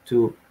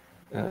to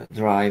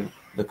drive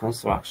the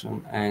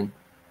construction and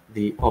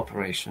the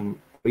operation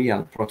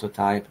real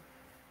prototype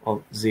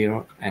of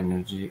zero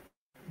energy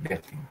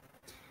building.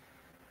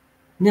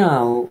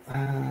 Now,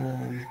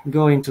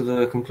 going to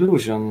the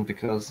conclusion,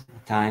 because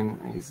time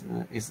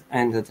is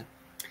ended,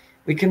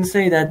 we can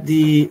say that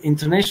the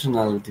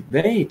international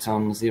debate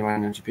on zero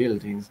energy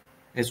buildings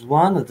is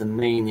one of the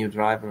main new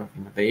drivers of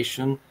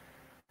innovation,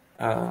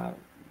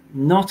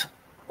 not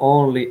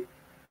only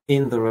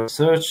in the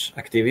research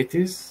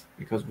activities,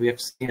 because we have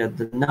seen that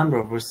the number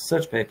of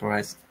research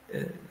papers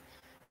has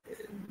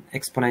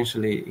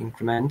exponentially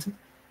incremented,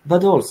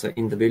 but also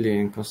in the building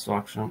and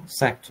construction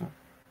sector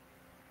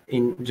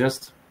in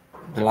just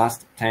the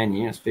last 10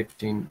 years,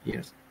 15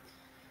 years.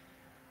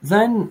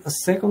 Then a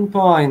second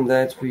point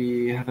that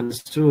we have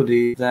understood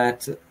is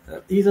that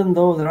even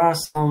though there are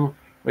some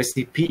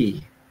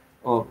recipe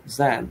of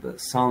ZEB,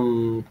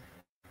 some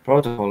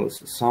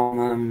protocols,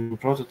 some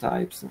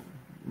prototypes,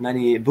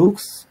 many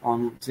books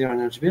on zero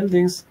energy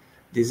buildings,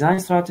 design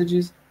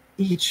strategies,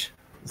 each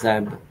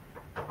ZEB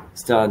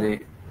study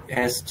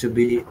has to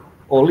be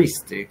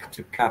holistic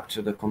to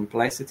capture the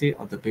complexity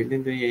of the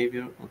building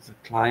behavior, of the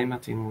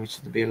climate in which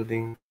the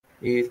building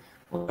is,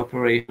 of the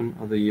operation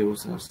of the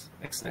users,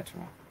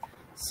 etc.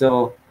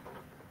 So,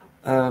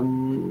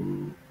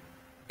 in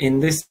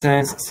this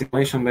sense,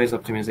 simulation-based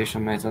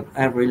optimization methods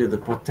have really the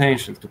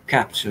potential to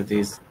capture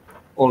this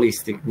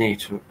holistic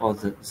nature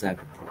of the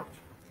ZEB approach.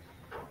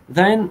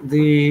 Then,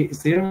 the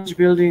zero energy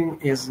building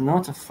is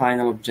not a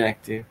final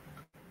objective,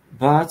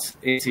 but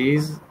it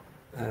is.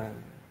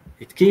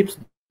 It keeps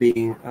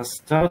being a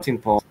starting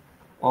point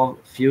of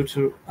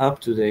future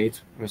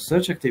up-to-date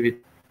research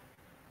activity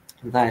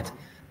that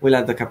will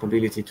have the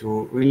capability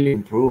to really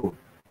improve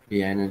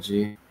the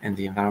energy and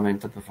the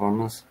environmental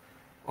performance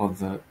of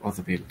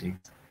the building.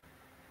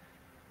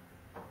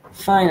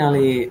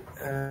 Finally,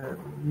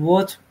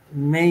 what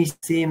may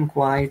seem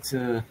quite,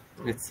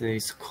 let's say,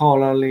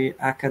 scholarly,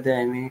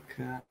 academic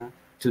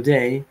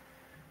today,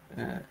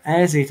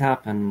 as it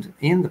happened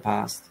in the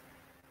past,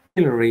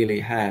 will really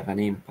have an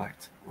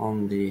impact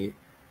on the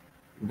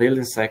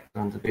building sector,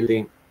 on the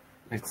building,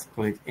 let's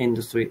call it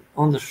industry,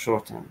 on the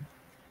short term.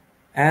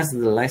 As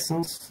the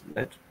lessons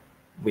that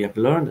we have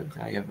learned, that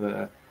I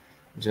have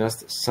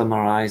just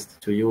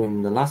summarized to you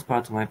in the last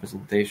part of my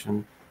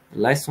presentation, the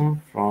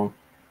lesson from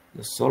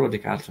the Solar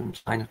Decathlon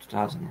China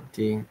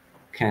 2019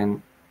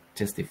 can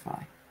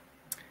testify.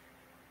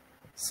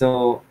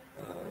 So,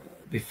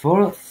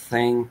 before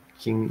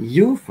thanking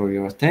you for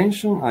your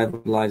attention, I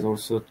would like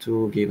also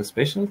to give a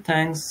special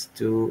thanks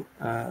to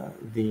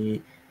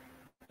the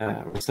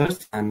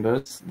research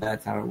members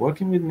that are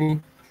working with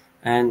me,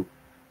 and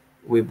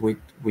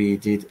we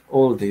did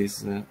all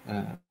these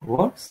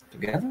works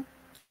together.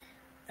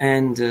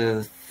 And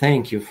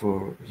thank you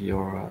for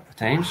your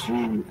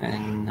attention,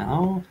 and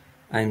now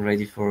I'm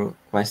ready for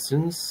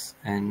questions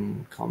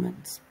and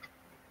comments.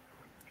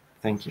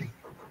 Thank you.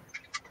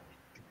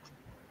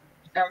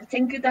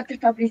 Thank you, Dr.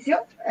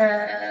 Fabrizio.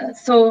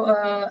 So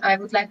I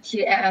would like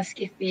to ask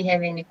if we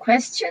have any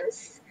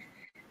questions.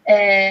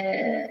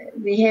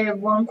 We have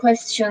one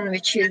question,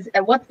 which is,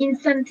 what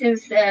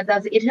incentives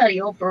does Italy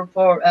offer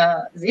for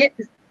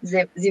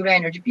zero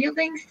energy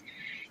buildings?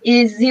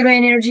 Is zero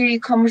energy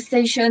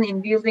conversation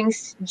in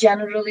buildings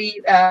generally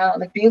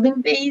like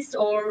building based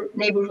or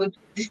neighborhood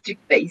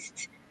district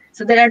based?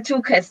 So there are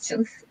two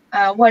questions.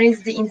 One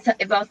is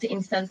about the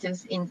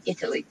incentives in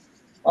Italy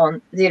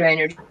on zero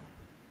energy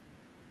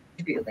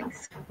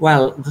buildings.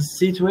 Well, the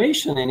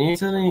situation in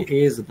Italy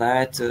is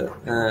that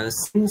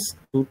since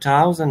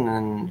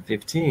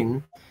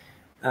 2015,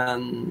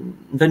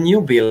 the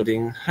new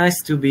building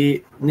has to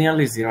be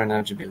nearly zero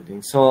energy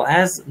building. So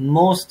as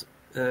most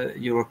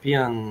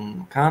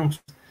European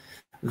countries,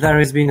 there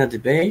has been a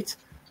debate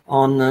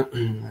on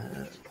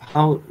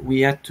how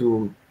we had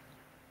to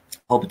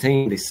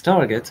obtain this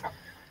target.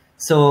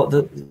 So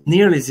the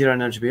nearly zero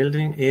energy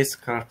building is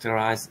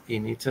characterized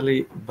in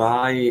Italy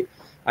by,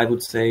 I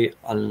would say,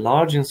 a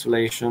large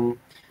insulation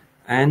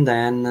and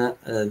then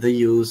the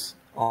use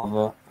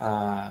of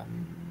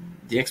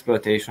the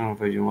exploitation of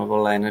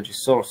renewable energy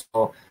source.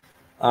 So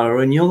a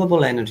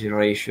renewable energy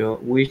ratio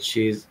which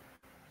is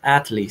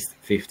at least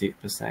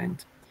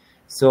 50%.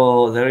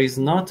 So there is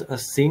not a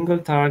single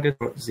target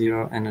for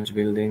zero energy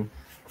building,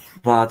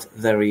 but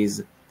there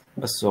is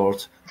a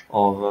sort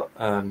of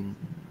a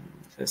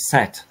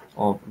set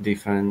of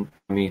different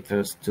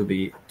parameters to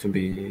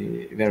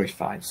be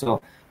verified.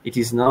 So it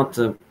is not,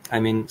 I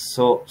mean,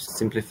 so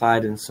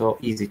simplified and so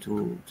easy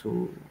to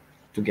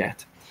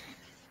get.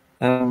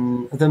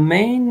 The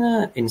main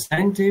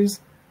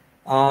incentives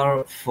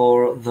are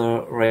for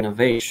the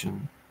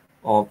renovation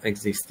of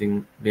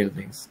existing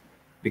buildings,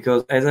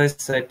 because as I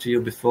said to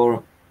you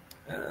before,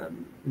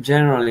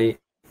 generally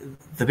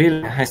the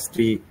building has to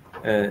be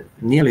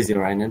nearly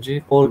zero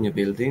energy, all new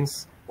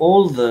buildings,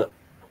 all the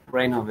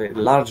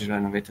large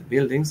renovated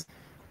buildings,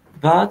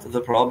 but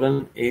the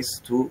problem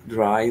is to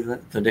drive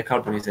the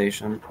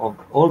decarbonization of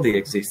all the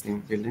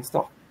existing building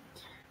stock.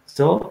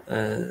 So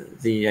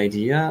the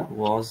idea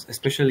was,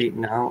 especially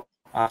now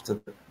after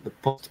the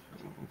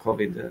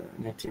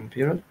post-COVID-19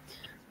 period,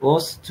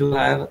 was to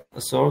have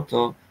a sort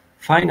of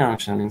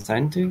financial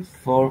incentive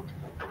for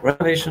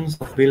renovations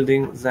of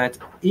buildings that,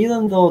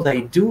 even though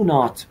they do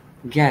not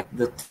get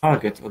the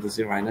target of the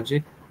zero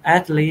energy,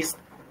 at least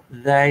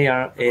they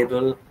are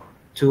able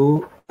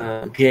to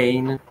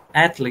gain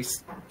at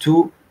least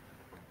 2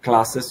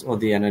 classes of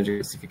the energy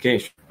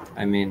classification.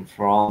 I mean,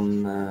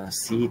 from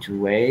C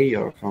to A,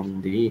 or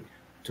from D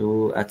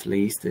to at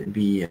least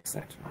B,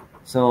 etc.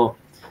 So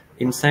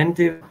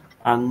incentives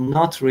are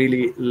not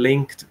really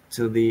linked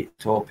to the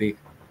topic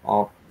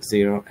of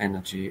zero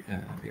energy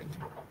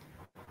building.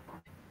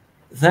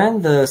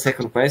 Then the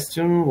second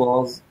question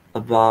was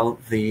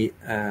about the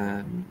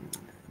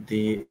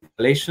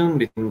relation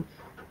between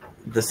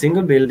the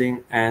single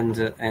building and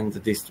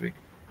the district.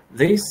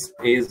 This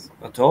is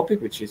a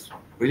topic which is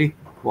really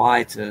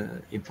quite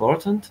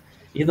important.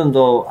 Even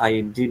though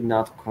I did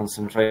not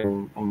concentrate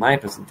on my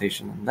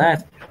presentation on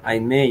that, I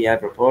may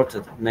have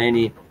reported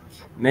many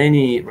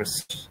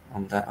research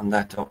on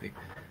that topic.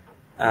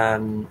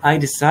 I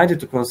decided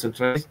to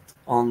concentrate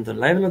on the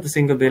level of the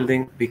single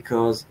building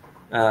because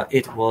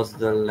it was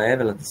the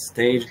level at the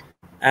stage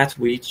at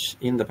which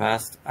in the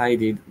past I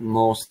did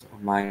most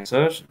of my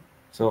research.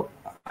 So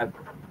I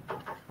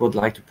would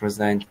like to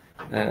present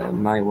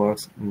my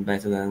works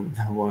better than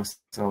the works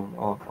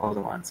of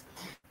other ones.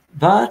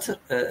 But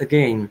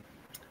again,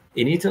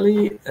 in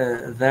Italy,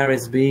 there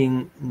has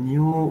been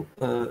new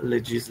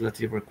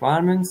legislative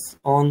requirements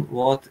on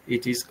what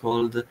it is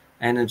called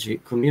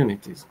energy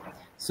communities.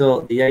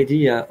 So the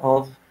idea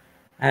of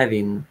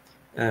having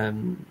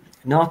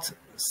not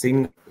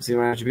zero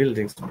energy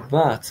buildings,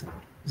 but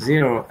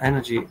zero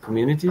energy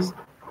communities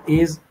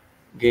is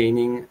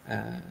gaining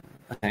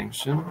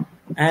attention.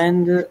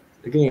 And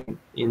again,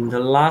 in the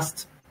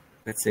last,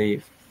 let's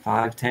say,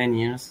 5-10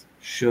 years,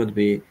 should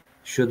be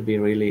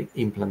really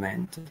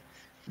implemented,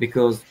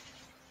 because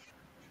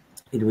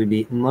it will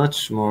be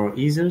much more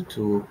easier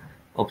to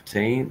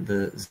obtain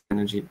the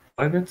energy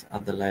target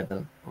at the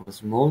level of a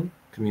small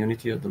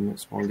community or the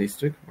small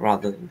district,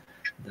 rather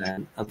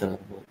than at the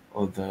level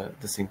of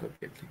the single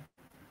building.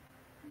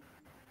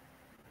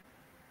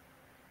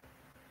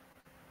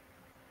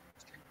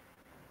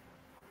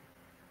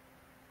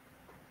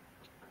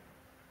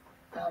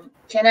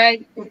 Can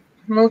I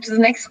move to the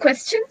next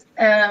question?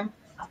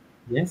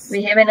 Yes.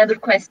 We have another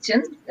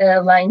question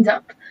lined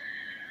up.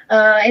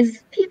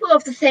 As people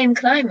of the same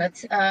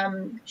climate,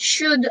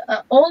 should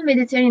all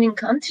Mediterranean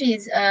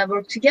countries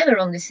work together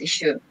on this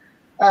issue?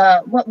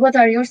 What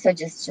are your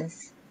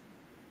suggestions?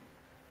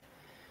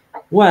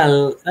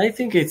 Well, I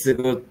think it's a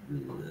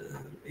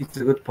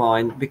good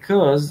point,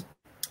 because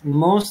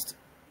most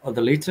of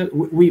the literature,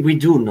 we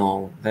do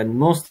know that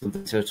most of the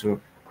literature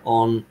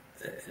on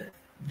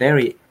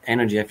very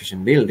energy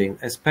efficient building,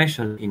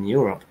 especially in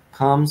Europe,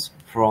 comes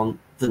from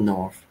the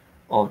north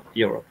of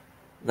Europe.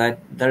 That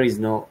there is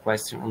no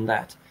question on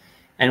that.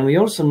 And we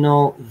also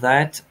know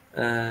that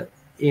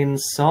in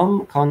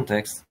some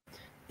contexts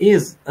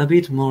is a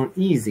bit more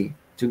easy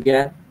to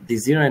get the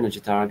zero energy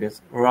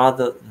targets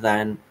rather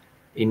than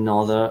in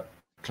other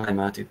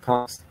climatic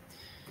contexts.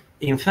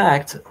 In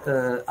fact,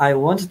 I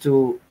wanted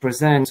to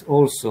present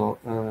also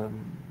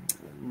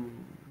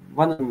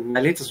one of my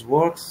latest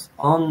works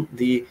on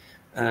the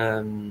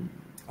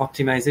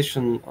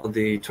optimization of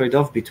the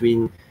trade-off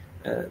between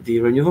the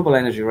renewable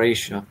energy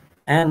ratio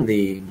and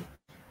the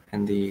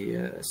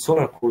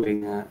solar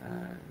cooling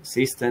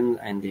system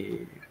and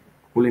the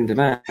cooling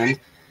demand,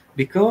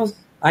 because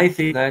I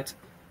think that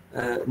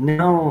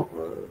now,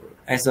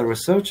 as a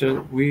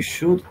researcher, we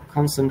should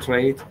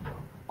concentrate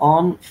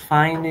on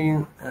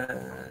finding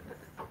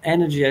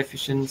energy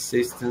efficient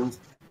systems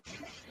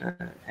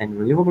and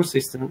renewable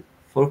systems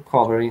for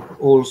covering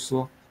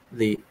also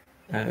the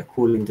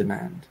cooling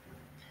demand.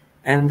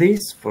 And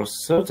this, for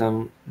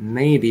certain,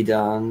 may be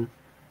done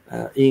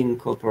in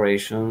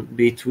cooperation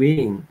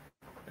between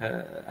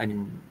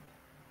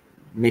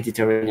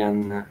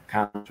Mediterranean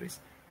countries.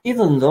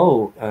 Even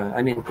though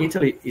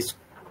Italy is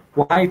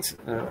quite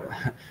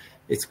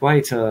it's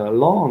quite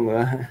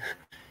long,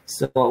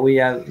 So we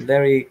have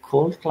very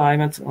cold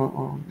climate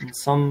in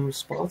some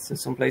spots, in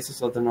some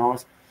places of the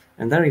north,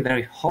 and very,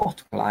 very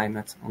hot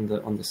climate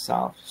on the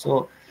south.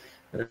 So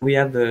we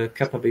have the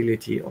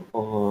capability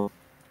of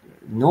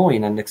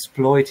knowing and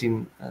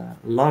exploiting a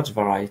large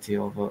variety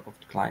of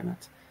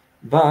climate.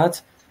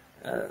 But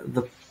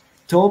the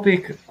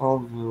topic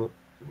of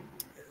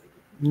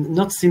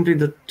not simply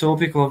the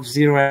topic of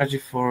zero energy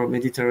for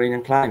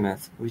Mediterranean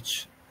climate,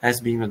 which has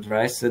been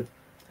addressed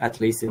at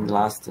least in the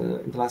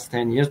last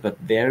 10 years, but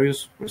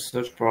various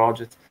research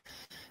projects.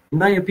 In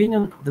my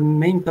opinion, the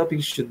main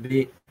topic should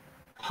be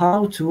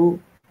how to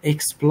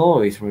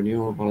exploit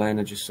renewable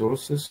energy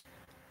sources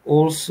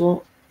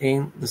also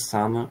in the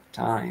summer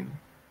time.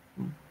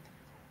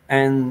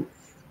 And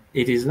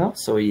it is not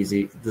so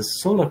easy. The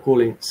solar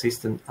cooling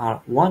system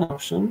are one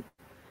option.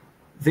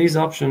 This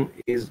option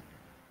is,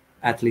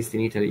 at least in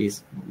Italy,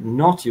 is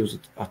not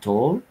used at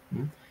all.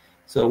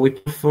 So we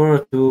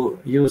prefer to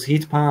use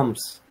heat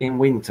pumps in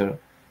winter.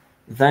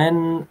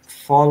 Then,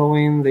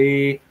 following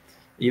the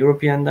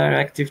European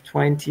Directive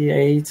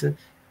 28,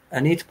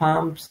 and heat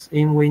pumps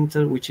in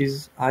winter, which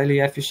is highly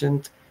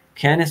efficient,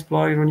 can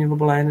exploit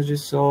renewable energy.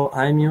 So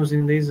I'm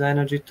using this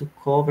energy to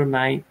cover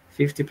my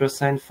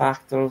 50%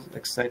 factors,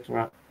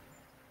 etc.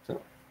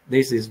 So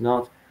this is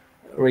not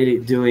really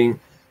doing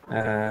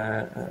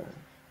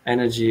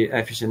energy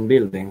efficient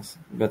buildings,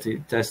 but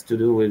it has to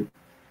do with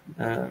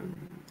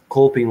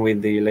coping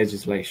with the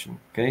legislation.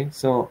 Okay,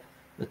 so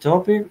the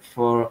topic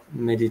for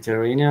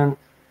Mediterranean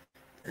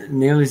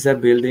nearly zero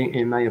building,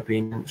 in my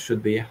opinion,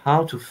 should be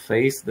how to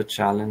face the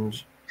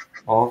challenge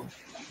of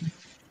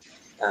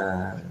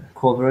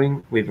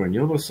covering with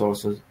renewable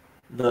sources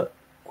the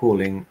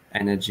cooling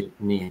energy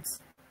needs.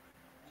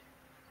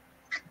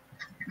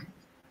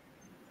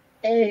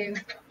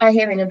 I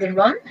have another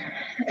one.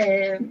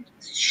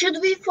 Should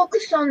we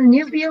focus on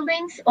new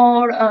buildings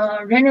or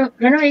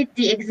renovate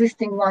the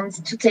existing ones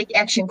to take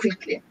action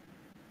quickly?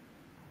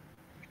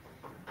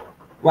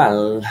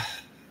 Well,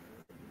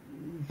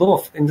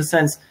 both, in the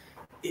sense,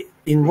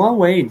 in one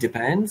way it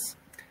depends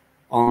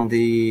on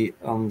the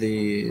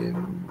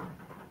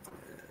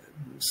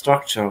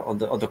structure of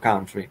the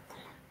country.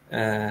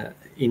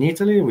 In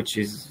Italy, which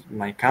is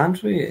my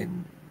country,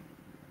 and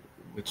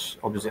which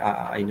obviously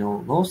I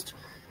know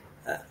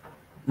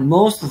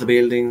most of the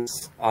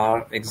buildings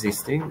are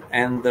existing,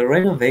 and the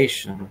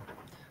renovation,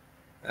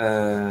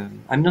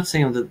 I'm not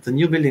saying the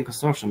new building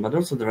construction, but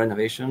also the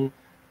renovation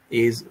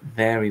is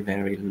very,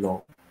 very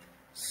low.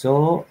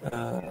 So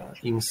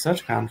in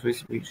such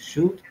countries, we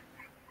should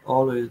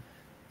always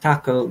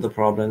tackle the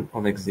problem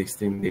of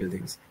existing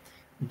buildings.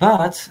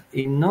 But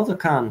in other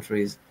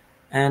countries,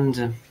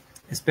 and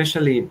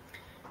especially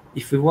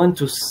if we want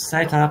to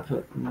set up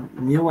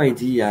new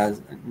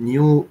ideas,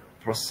 new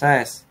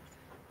process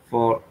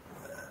for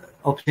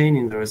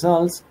obtaining the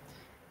results,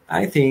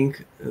 I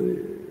think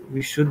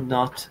we should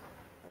not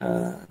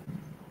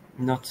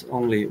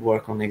only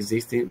work on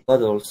existing,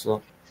 but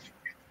also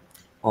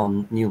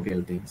on new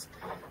buildings.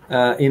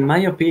 In my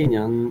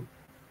opinion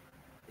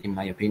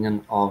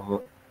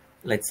of,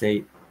 let's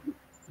say,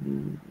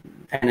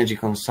 energy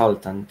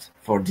consultant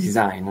for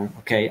designer.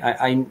 Okay,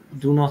 I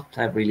do not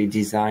have really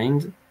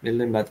designed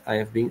building, but I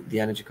have been the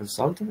energy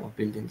consultant of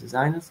building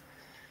designers.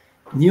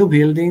 New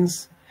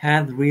buildings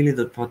had really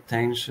the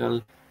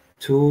potential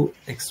to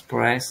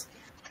express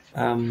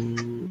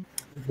the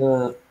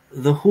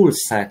whole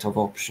set of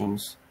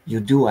options you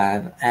do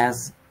have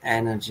as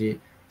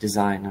energy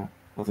designer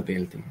of the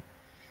building,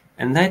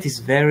 and that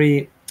is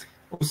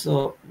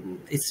also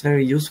it's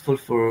very useful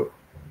for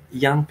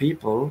young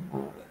people,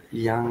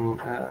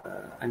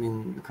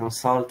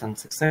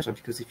 consultants, etc.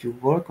 Because if you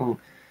work on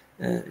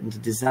the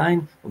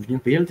design of new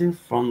building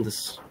from the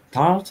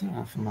start,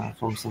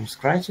 from some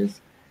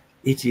scratches,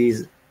 it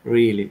is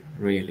really,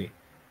 really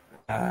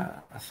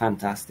a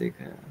fantastic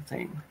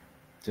thing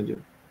to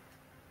do.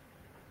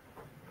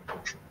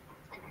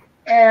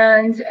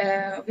 And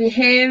we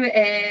have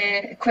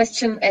a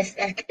question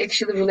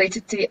actually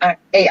related to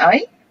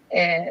AI.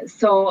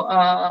 So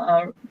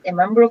a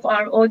member of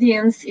our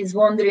audience is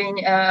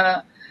wondering,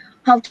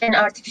 how can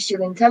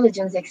artificial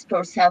intelligence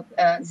experts help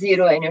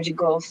zero energy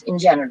goals in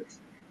general?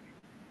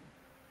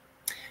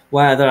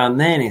 Well, there are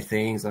many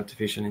things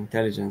artificial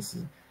intelligence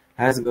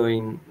has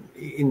going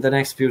in the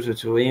next future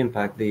to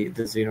impact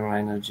the zero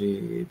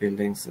energy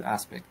buildings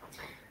aspect.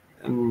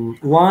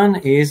 One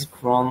is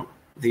from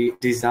the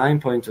design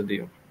point of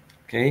view.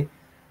 Okay,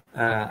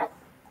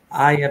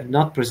 I have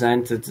not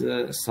presented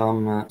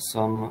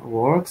some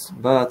works,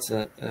 but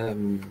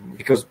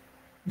because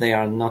they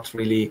are not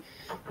really,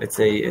 let's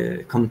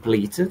say,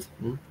 completed.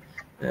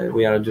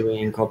 We are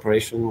doing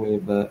cooperation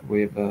with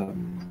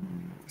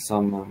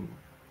some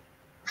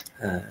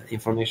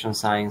information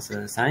science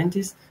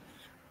scientists,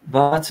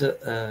 but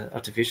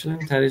artificial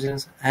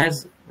intelligence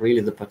has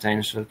really the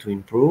potential to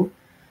improve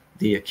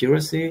the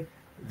accuracy,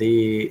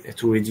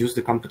 to reduce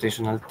the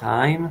computational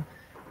time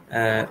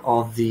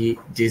of the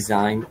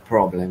design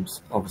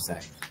problems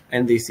observed.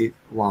 And this is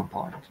one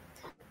point.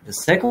 The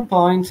second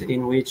point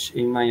in which,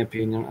 in my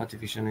opinion,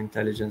 artificial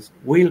intelligence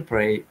will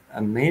play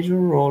a major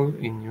role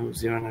in new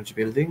zero-energy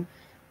building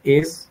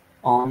is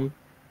on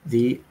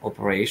the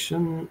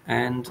operation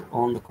and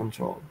on the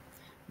control.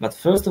 But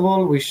first of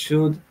all, we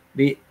should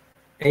be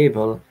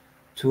able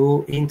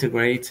to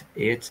integrate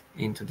it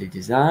into the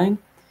design,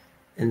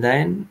 and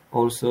then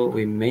also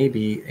we may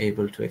be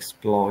able to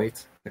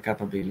exploit the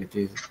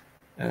capabilities,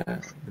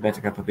 the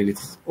better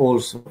capabilities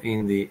also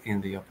in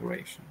the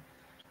operation.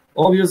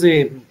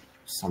 Obviously,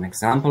 some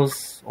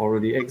examples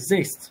already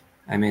exist.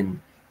 I mean,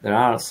 there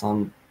are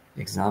some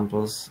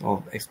examples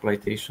of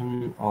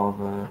exploitation of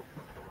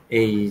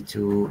AI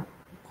to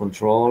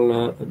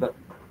control, but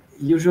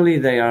usually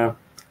they are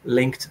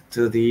linked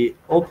to the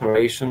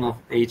operation of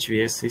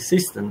HVAC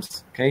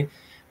systems, okay?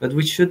 But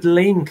we should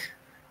link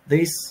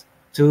this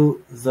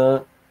to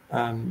the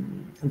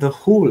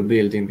whole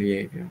building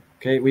behavior,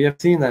 okay? We have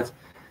seen that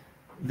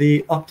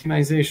the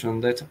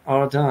optimization that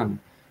are done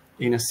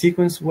in a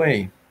sequence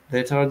way,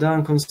 that are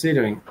done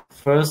considering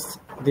first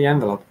the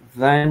envelope,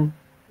 then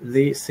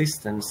the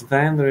systems,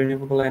 then the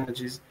renewable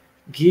energies,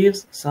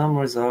 gives some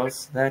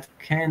results that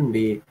can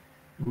be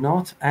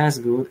not as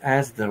good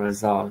as the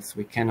results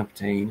we can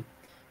obtain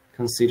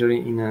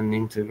considering in an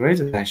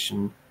integrated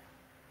fashion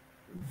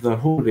the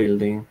whole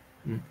building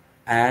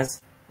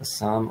as a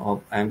sum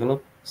of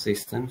envelope,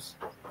 systems,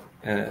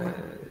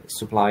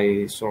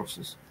 supply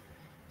sources.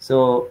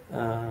 So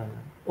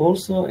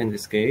also in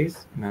this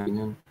case, in my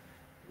opinion,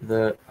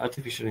 the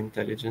artificial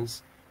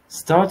intelligence,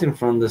 starting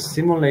from the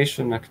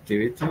simulation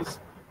activities,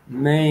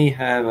 may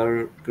have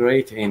a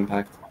great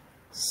impact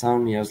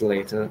some years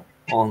later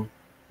on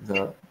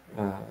the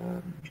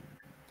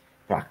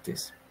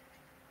practice.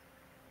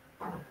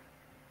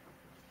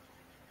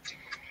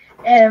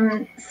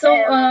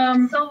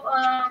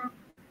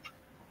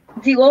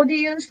 The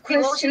audience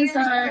questions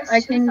are,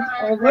 I think,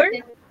 over.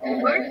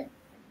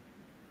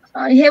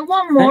 I have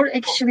one more,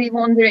 actually,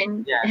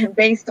 wondering,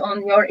 based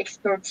on your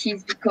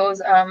expertise, because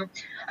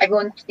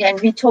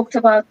we talked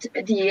about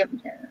the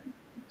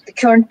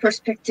current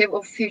perspective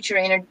of future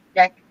energy,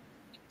 like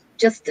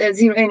just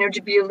zero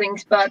energy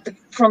buildings, but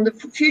from the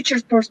future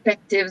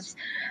perspectives,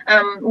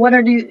 what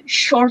are the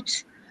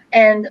short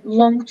and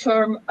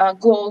long-term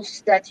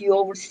goals that you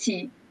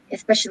oversee,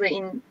 especially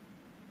in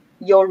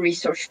your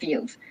research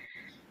field?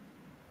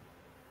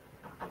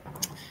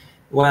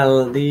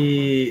 Well,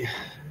 the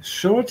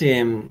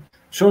short-term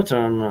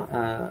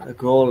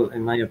goal,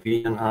 in my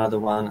opinion, are the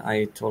one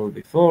I told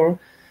before,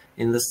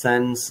 in the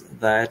sense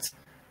that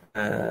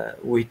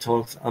we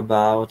talked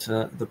about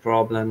the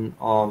problem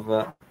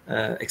of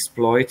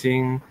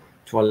exploiting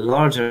to a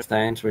larger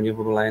extent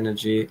renewable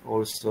energy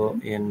also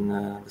in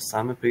the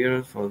summer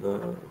period for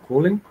the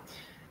cooling,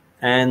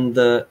 and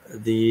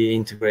the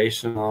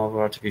integration of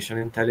artificial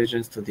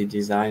intelligence to the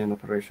design and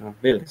operation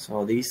of buildings.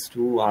 So these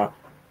two are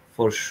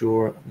for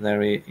sure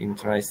very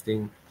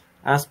interesting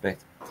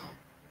aspect.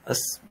 A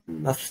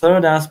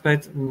third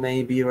aspect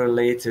may be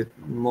related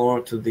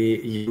more to the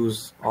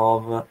use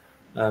of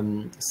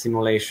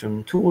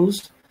simulation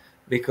tools,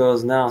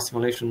 because now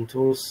simulation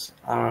tools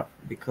are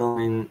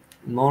becoming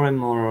more and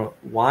more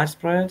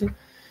widespread,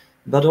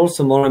 but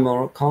also more and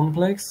more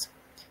complex.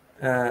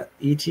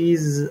 It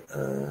is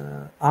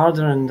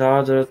harder and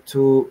harder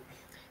to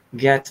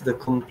get the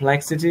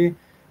complexity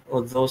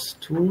of those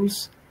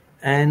tools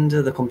and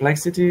the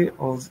complexity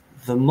of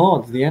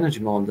the energy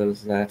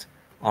models that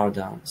are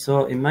done.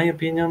 So in my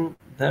opinion,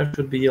 there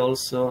should be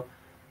also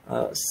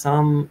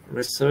some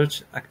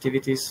research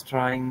activities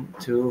trying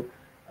to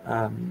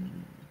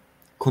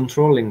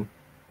controlling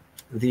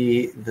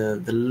the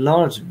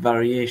large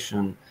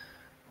variation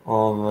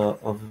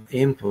of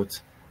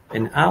input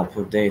and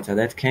output data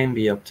that can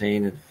be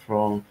obtained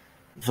from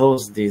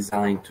those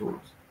design tools.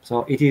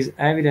 So it is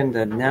evident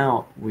that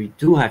now we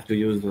do have to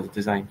use those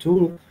design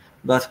tools,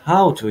 but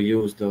how to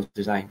use those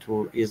design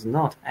tools is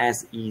not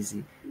as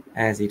easy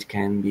as it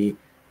can be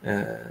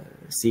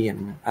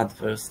seen at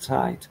first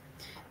sight.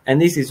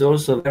 And this is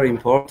also very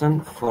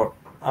important for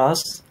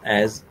us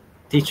as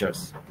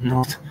teachers,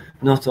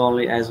 not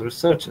only as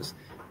researchers,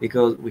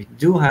 because we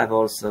do have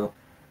also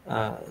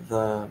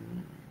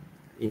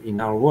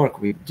in our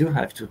work, we do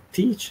have to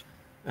teach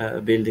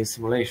building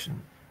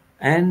simulation,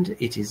 and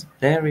it is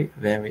very,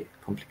 very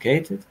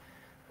complicated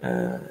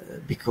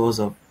because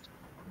of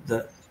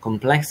the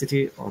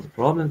complexity of the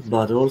problem,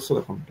 but also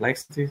the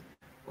complexity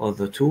of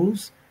the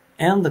tools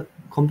and the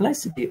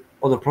complexity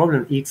of the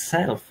problem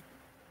itself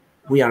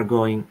we are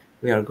going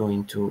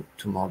to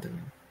model.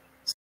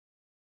 So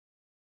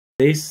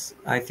this,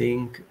 I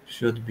think,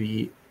 should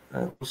be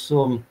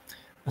also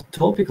a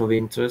topic of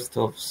interest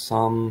of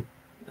some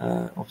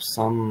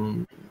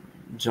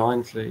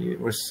jointly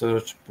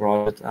research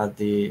project at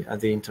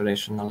the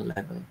international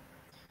level.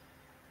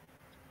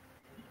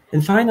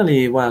 And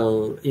finally,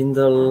 well, in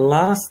the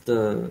last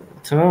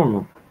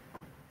term,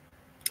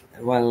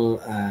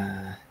 well,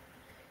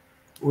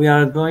 we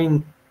are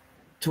going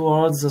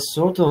towards a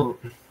sort of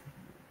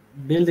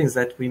buildings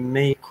that we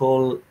may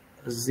call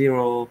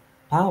zero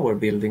power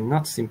building,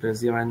 not simply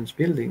zero energy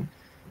building.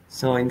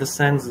 So in the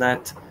sense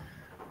that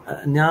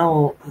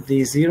now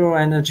the zero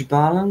energy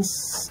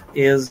balance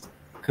is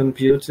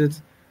computed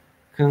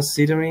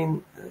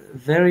considering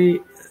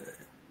very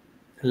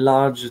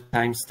large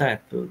time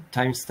step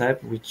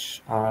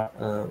which are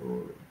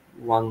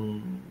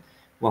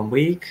one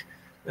week,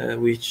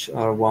 which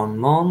are 1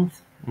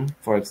 month.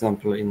 For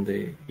example, in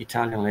the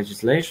Italian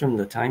legislation,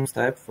 the time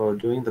step for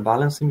doing the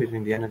balancing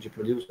between the energy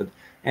produced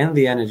and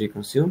the energy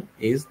consumed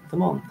is the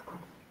month.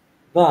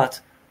 But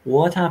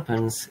what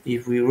happens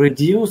if we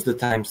reduce the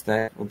time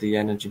step of the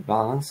energy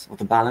balance, or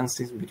the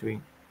balances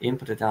between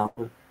input and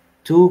output,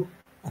 to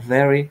a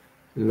very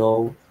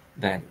low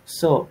value?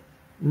 So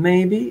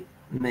maybe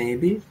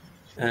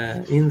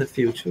in the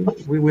future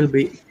we will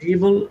be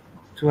able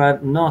to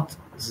have not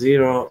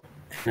zero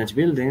energy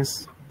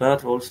buildings,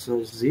 but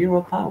also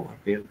zero power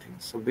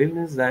buildings. So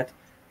buildings that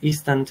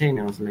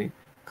instantaneously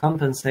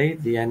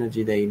compensate the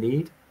energy they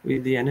need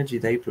with the energy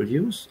they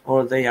produce,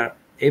 or they are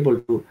able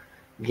to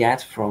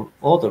get from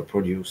other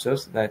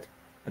producers that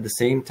at the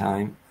same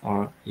time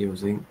are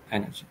using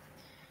energy.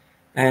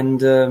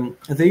 And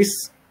this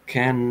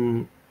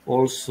can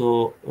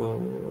also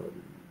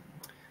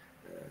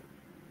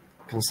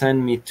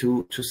concern me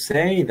to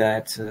say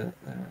that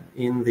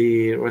in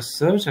the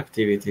research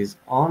activities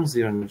on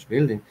zero energy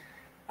building,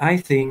 I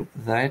think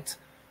that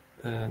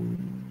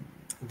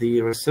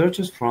the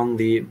researchers from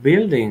the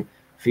building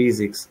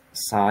physics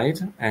side,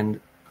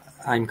 and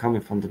I'm coming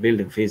from the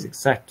building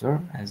physics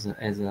sector as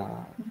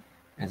a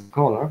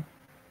scholar,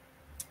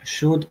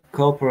 should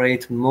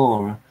cooperate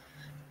more,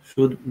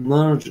 should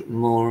merge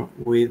more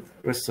with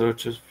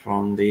researchers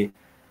from the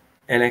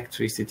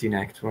electricity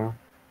network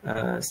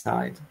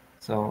side,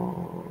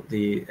 so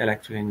the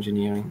electrical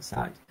engineering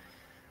side,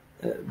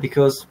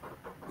 because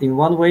in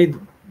one way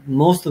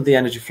most of the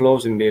energy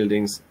flows in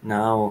buildings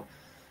now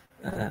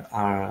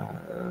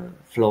are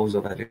flows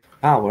of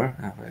power,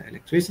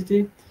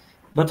 electricity,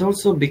 but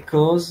also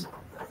because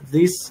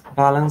this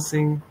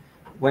balancing,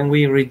 when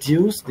we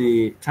reduce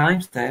the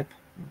time step,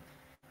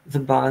 the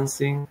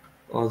balancing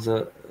of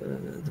the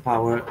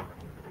power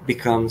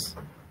becomes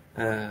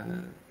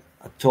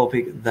a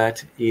topic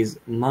that is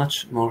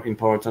much more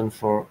important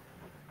for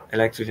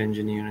electrical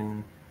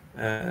engineering,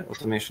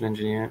 automation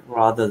engineering,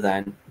 rather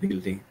than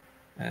building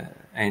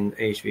and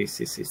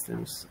HVAC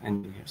systems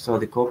engineers. So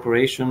the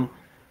cooperation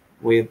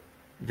with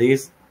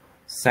this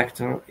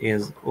sector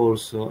is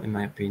also, in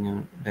my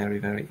opinion, very,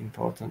 very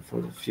important for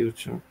the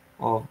future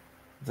of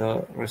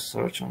the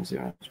research on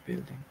zero energy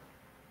building.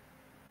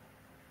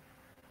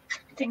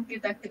 Thank you,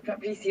 Dr.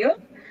 Fabrizio.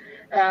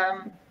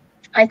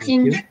 I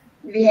think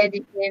we had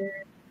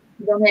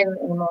don't have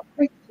any more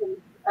questions.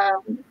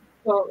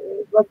 So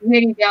it was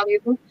very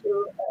valuable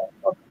to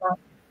talk about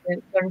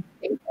the current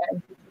state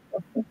and future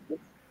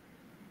perspectives.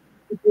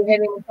 If you have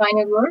any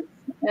final words,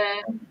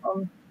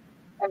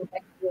 I would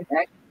like to hear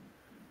that.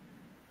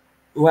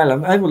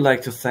 Well, I would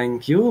like to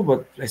thank you,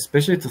 but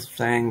especially to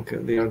thank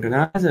the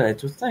organizer,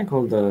 to thank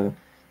all the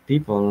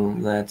people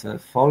that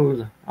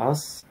followed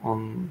us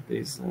on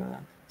this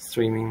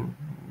streaming,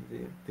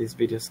 this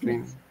video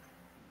streaming.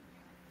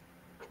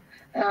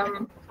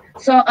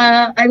 So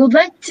I would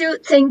like to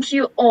thank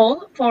you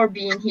all for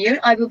being here.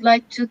 I would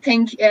like to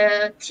thank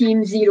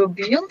Team Zero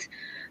Build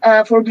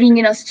for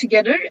bringing us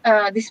together,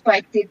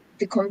 despite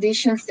the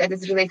conditions that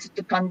is related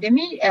to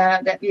pandemic,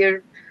 that we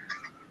are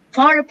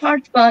far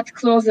apart but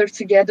closer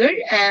together.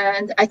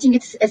 And I think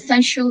it's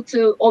essential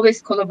to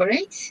always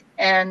collaborate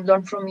and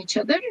learn from each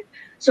other.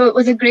 So it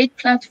was a great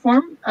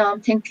platform.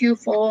 Thank you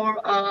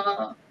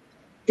for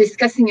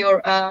discussing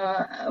your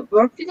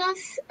work with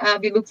us.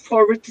 We look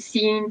forward to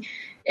seeing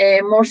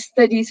more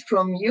studies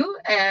from you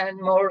and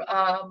more,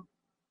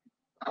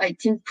 I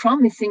think,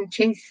 promising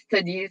case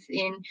studies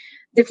in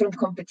different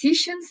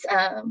competitions.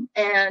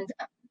 And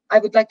I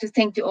would like to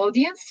thank the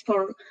audience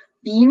for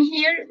being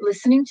here,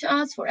 listening to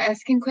us, for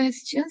asking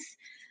questions,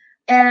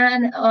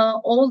 and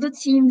all the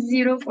Team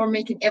Zero for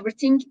making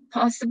everything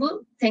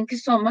possible. Thank you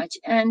so much,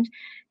 and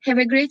have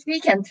a great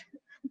weekend.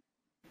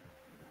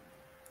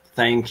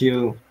 Thank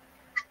you.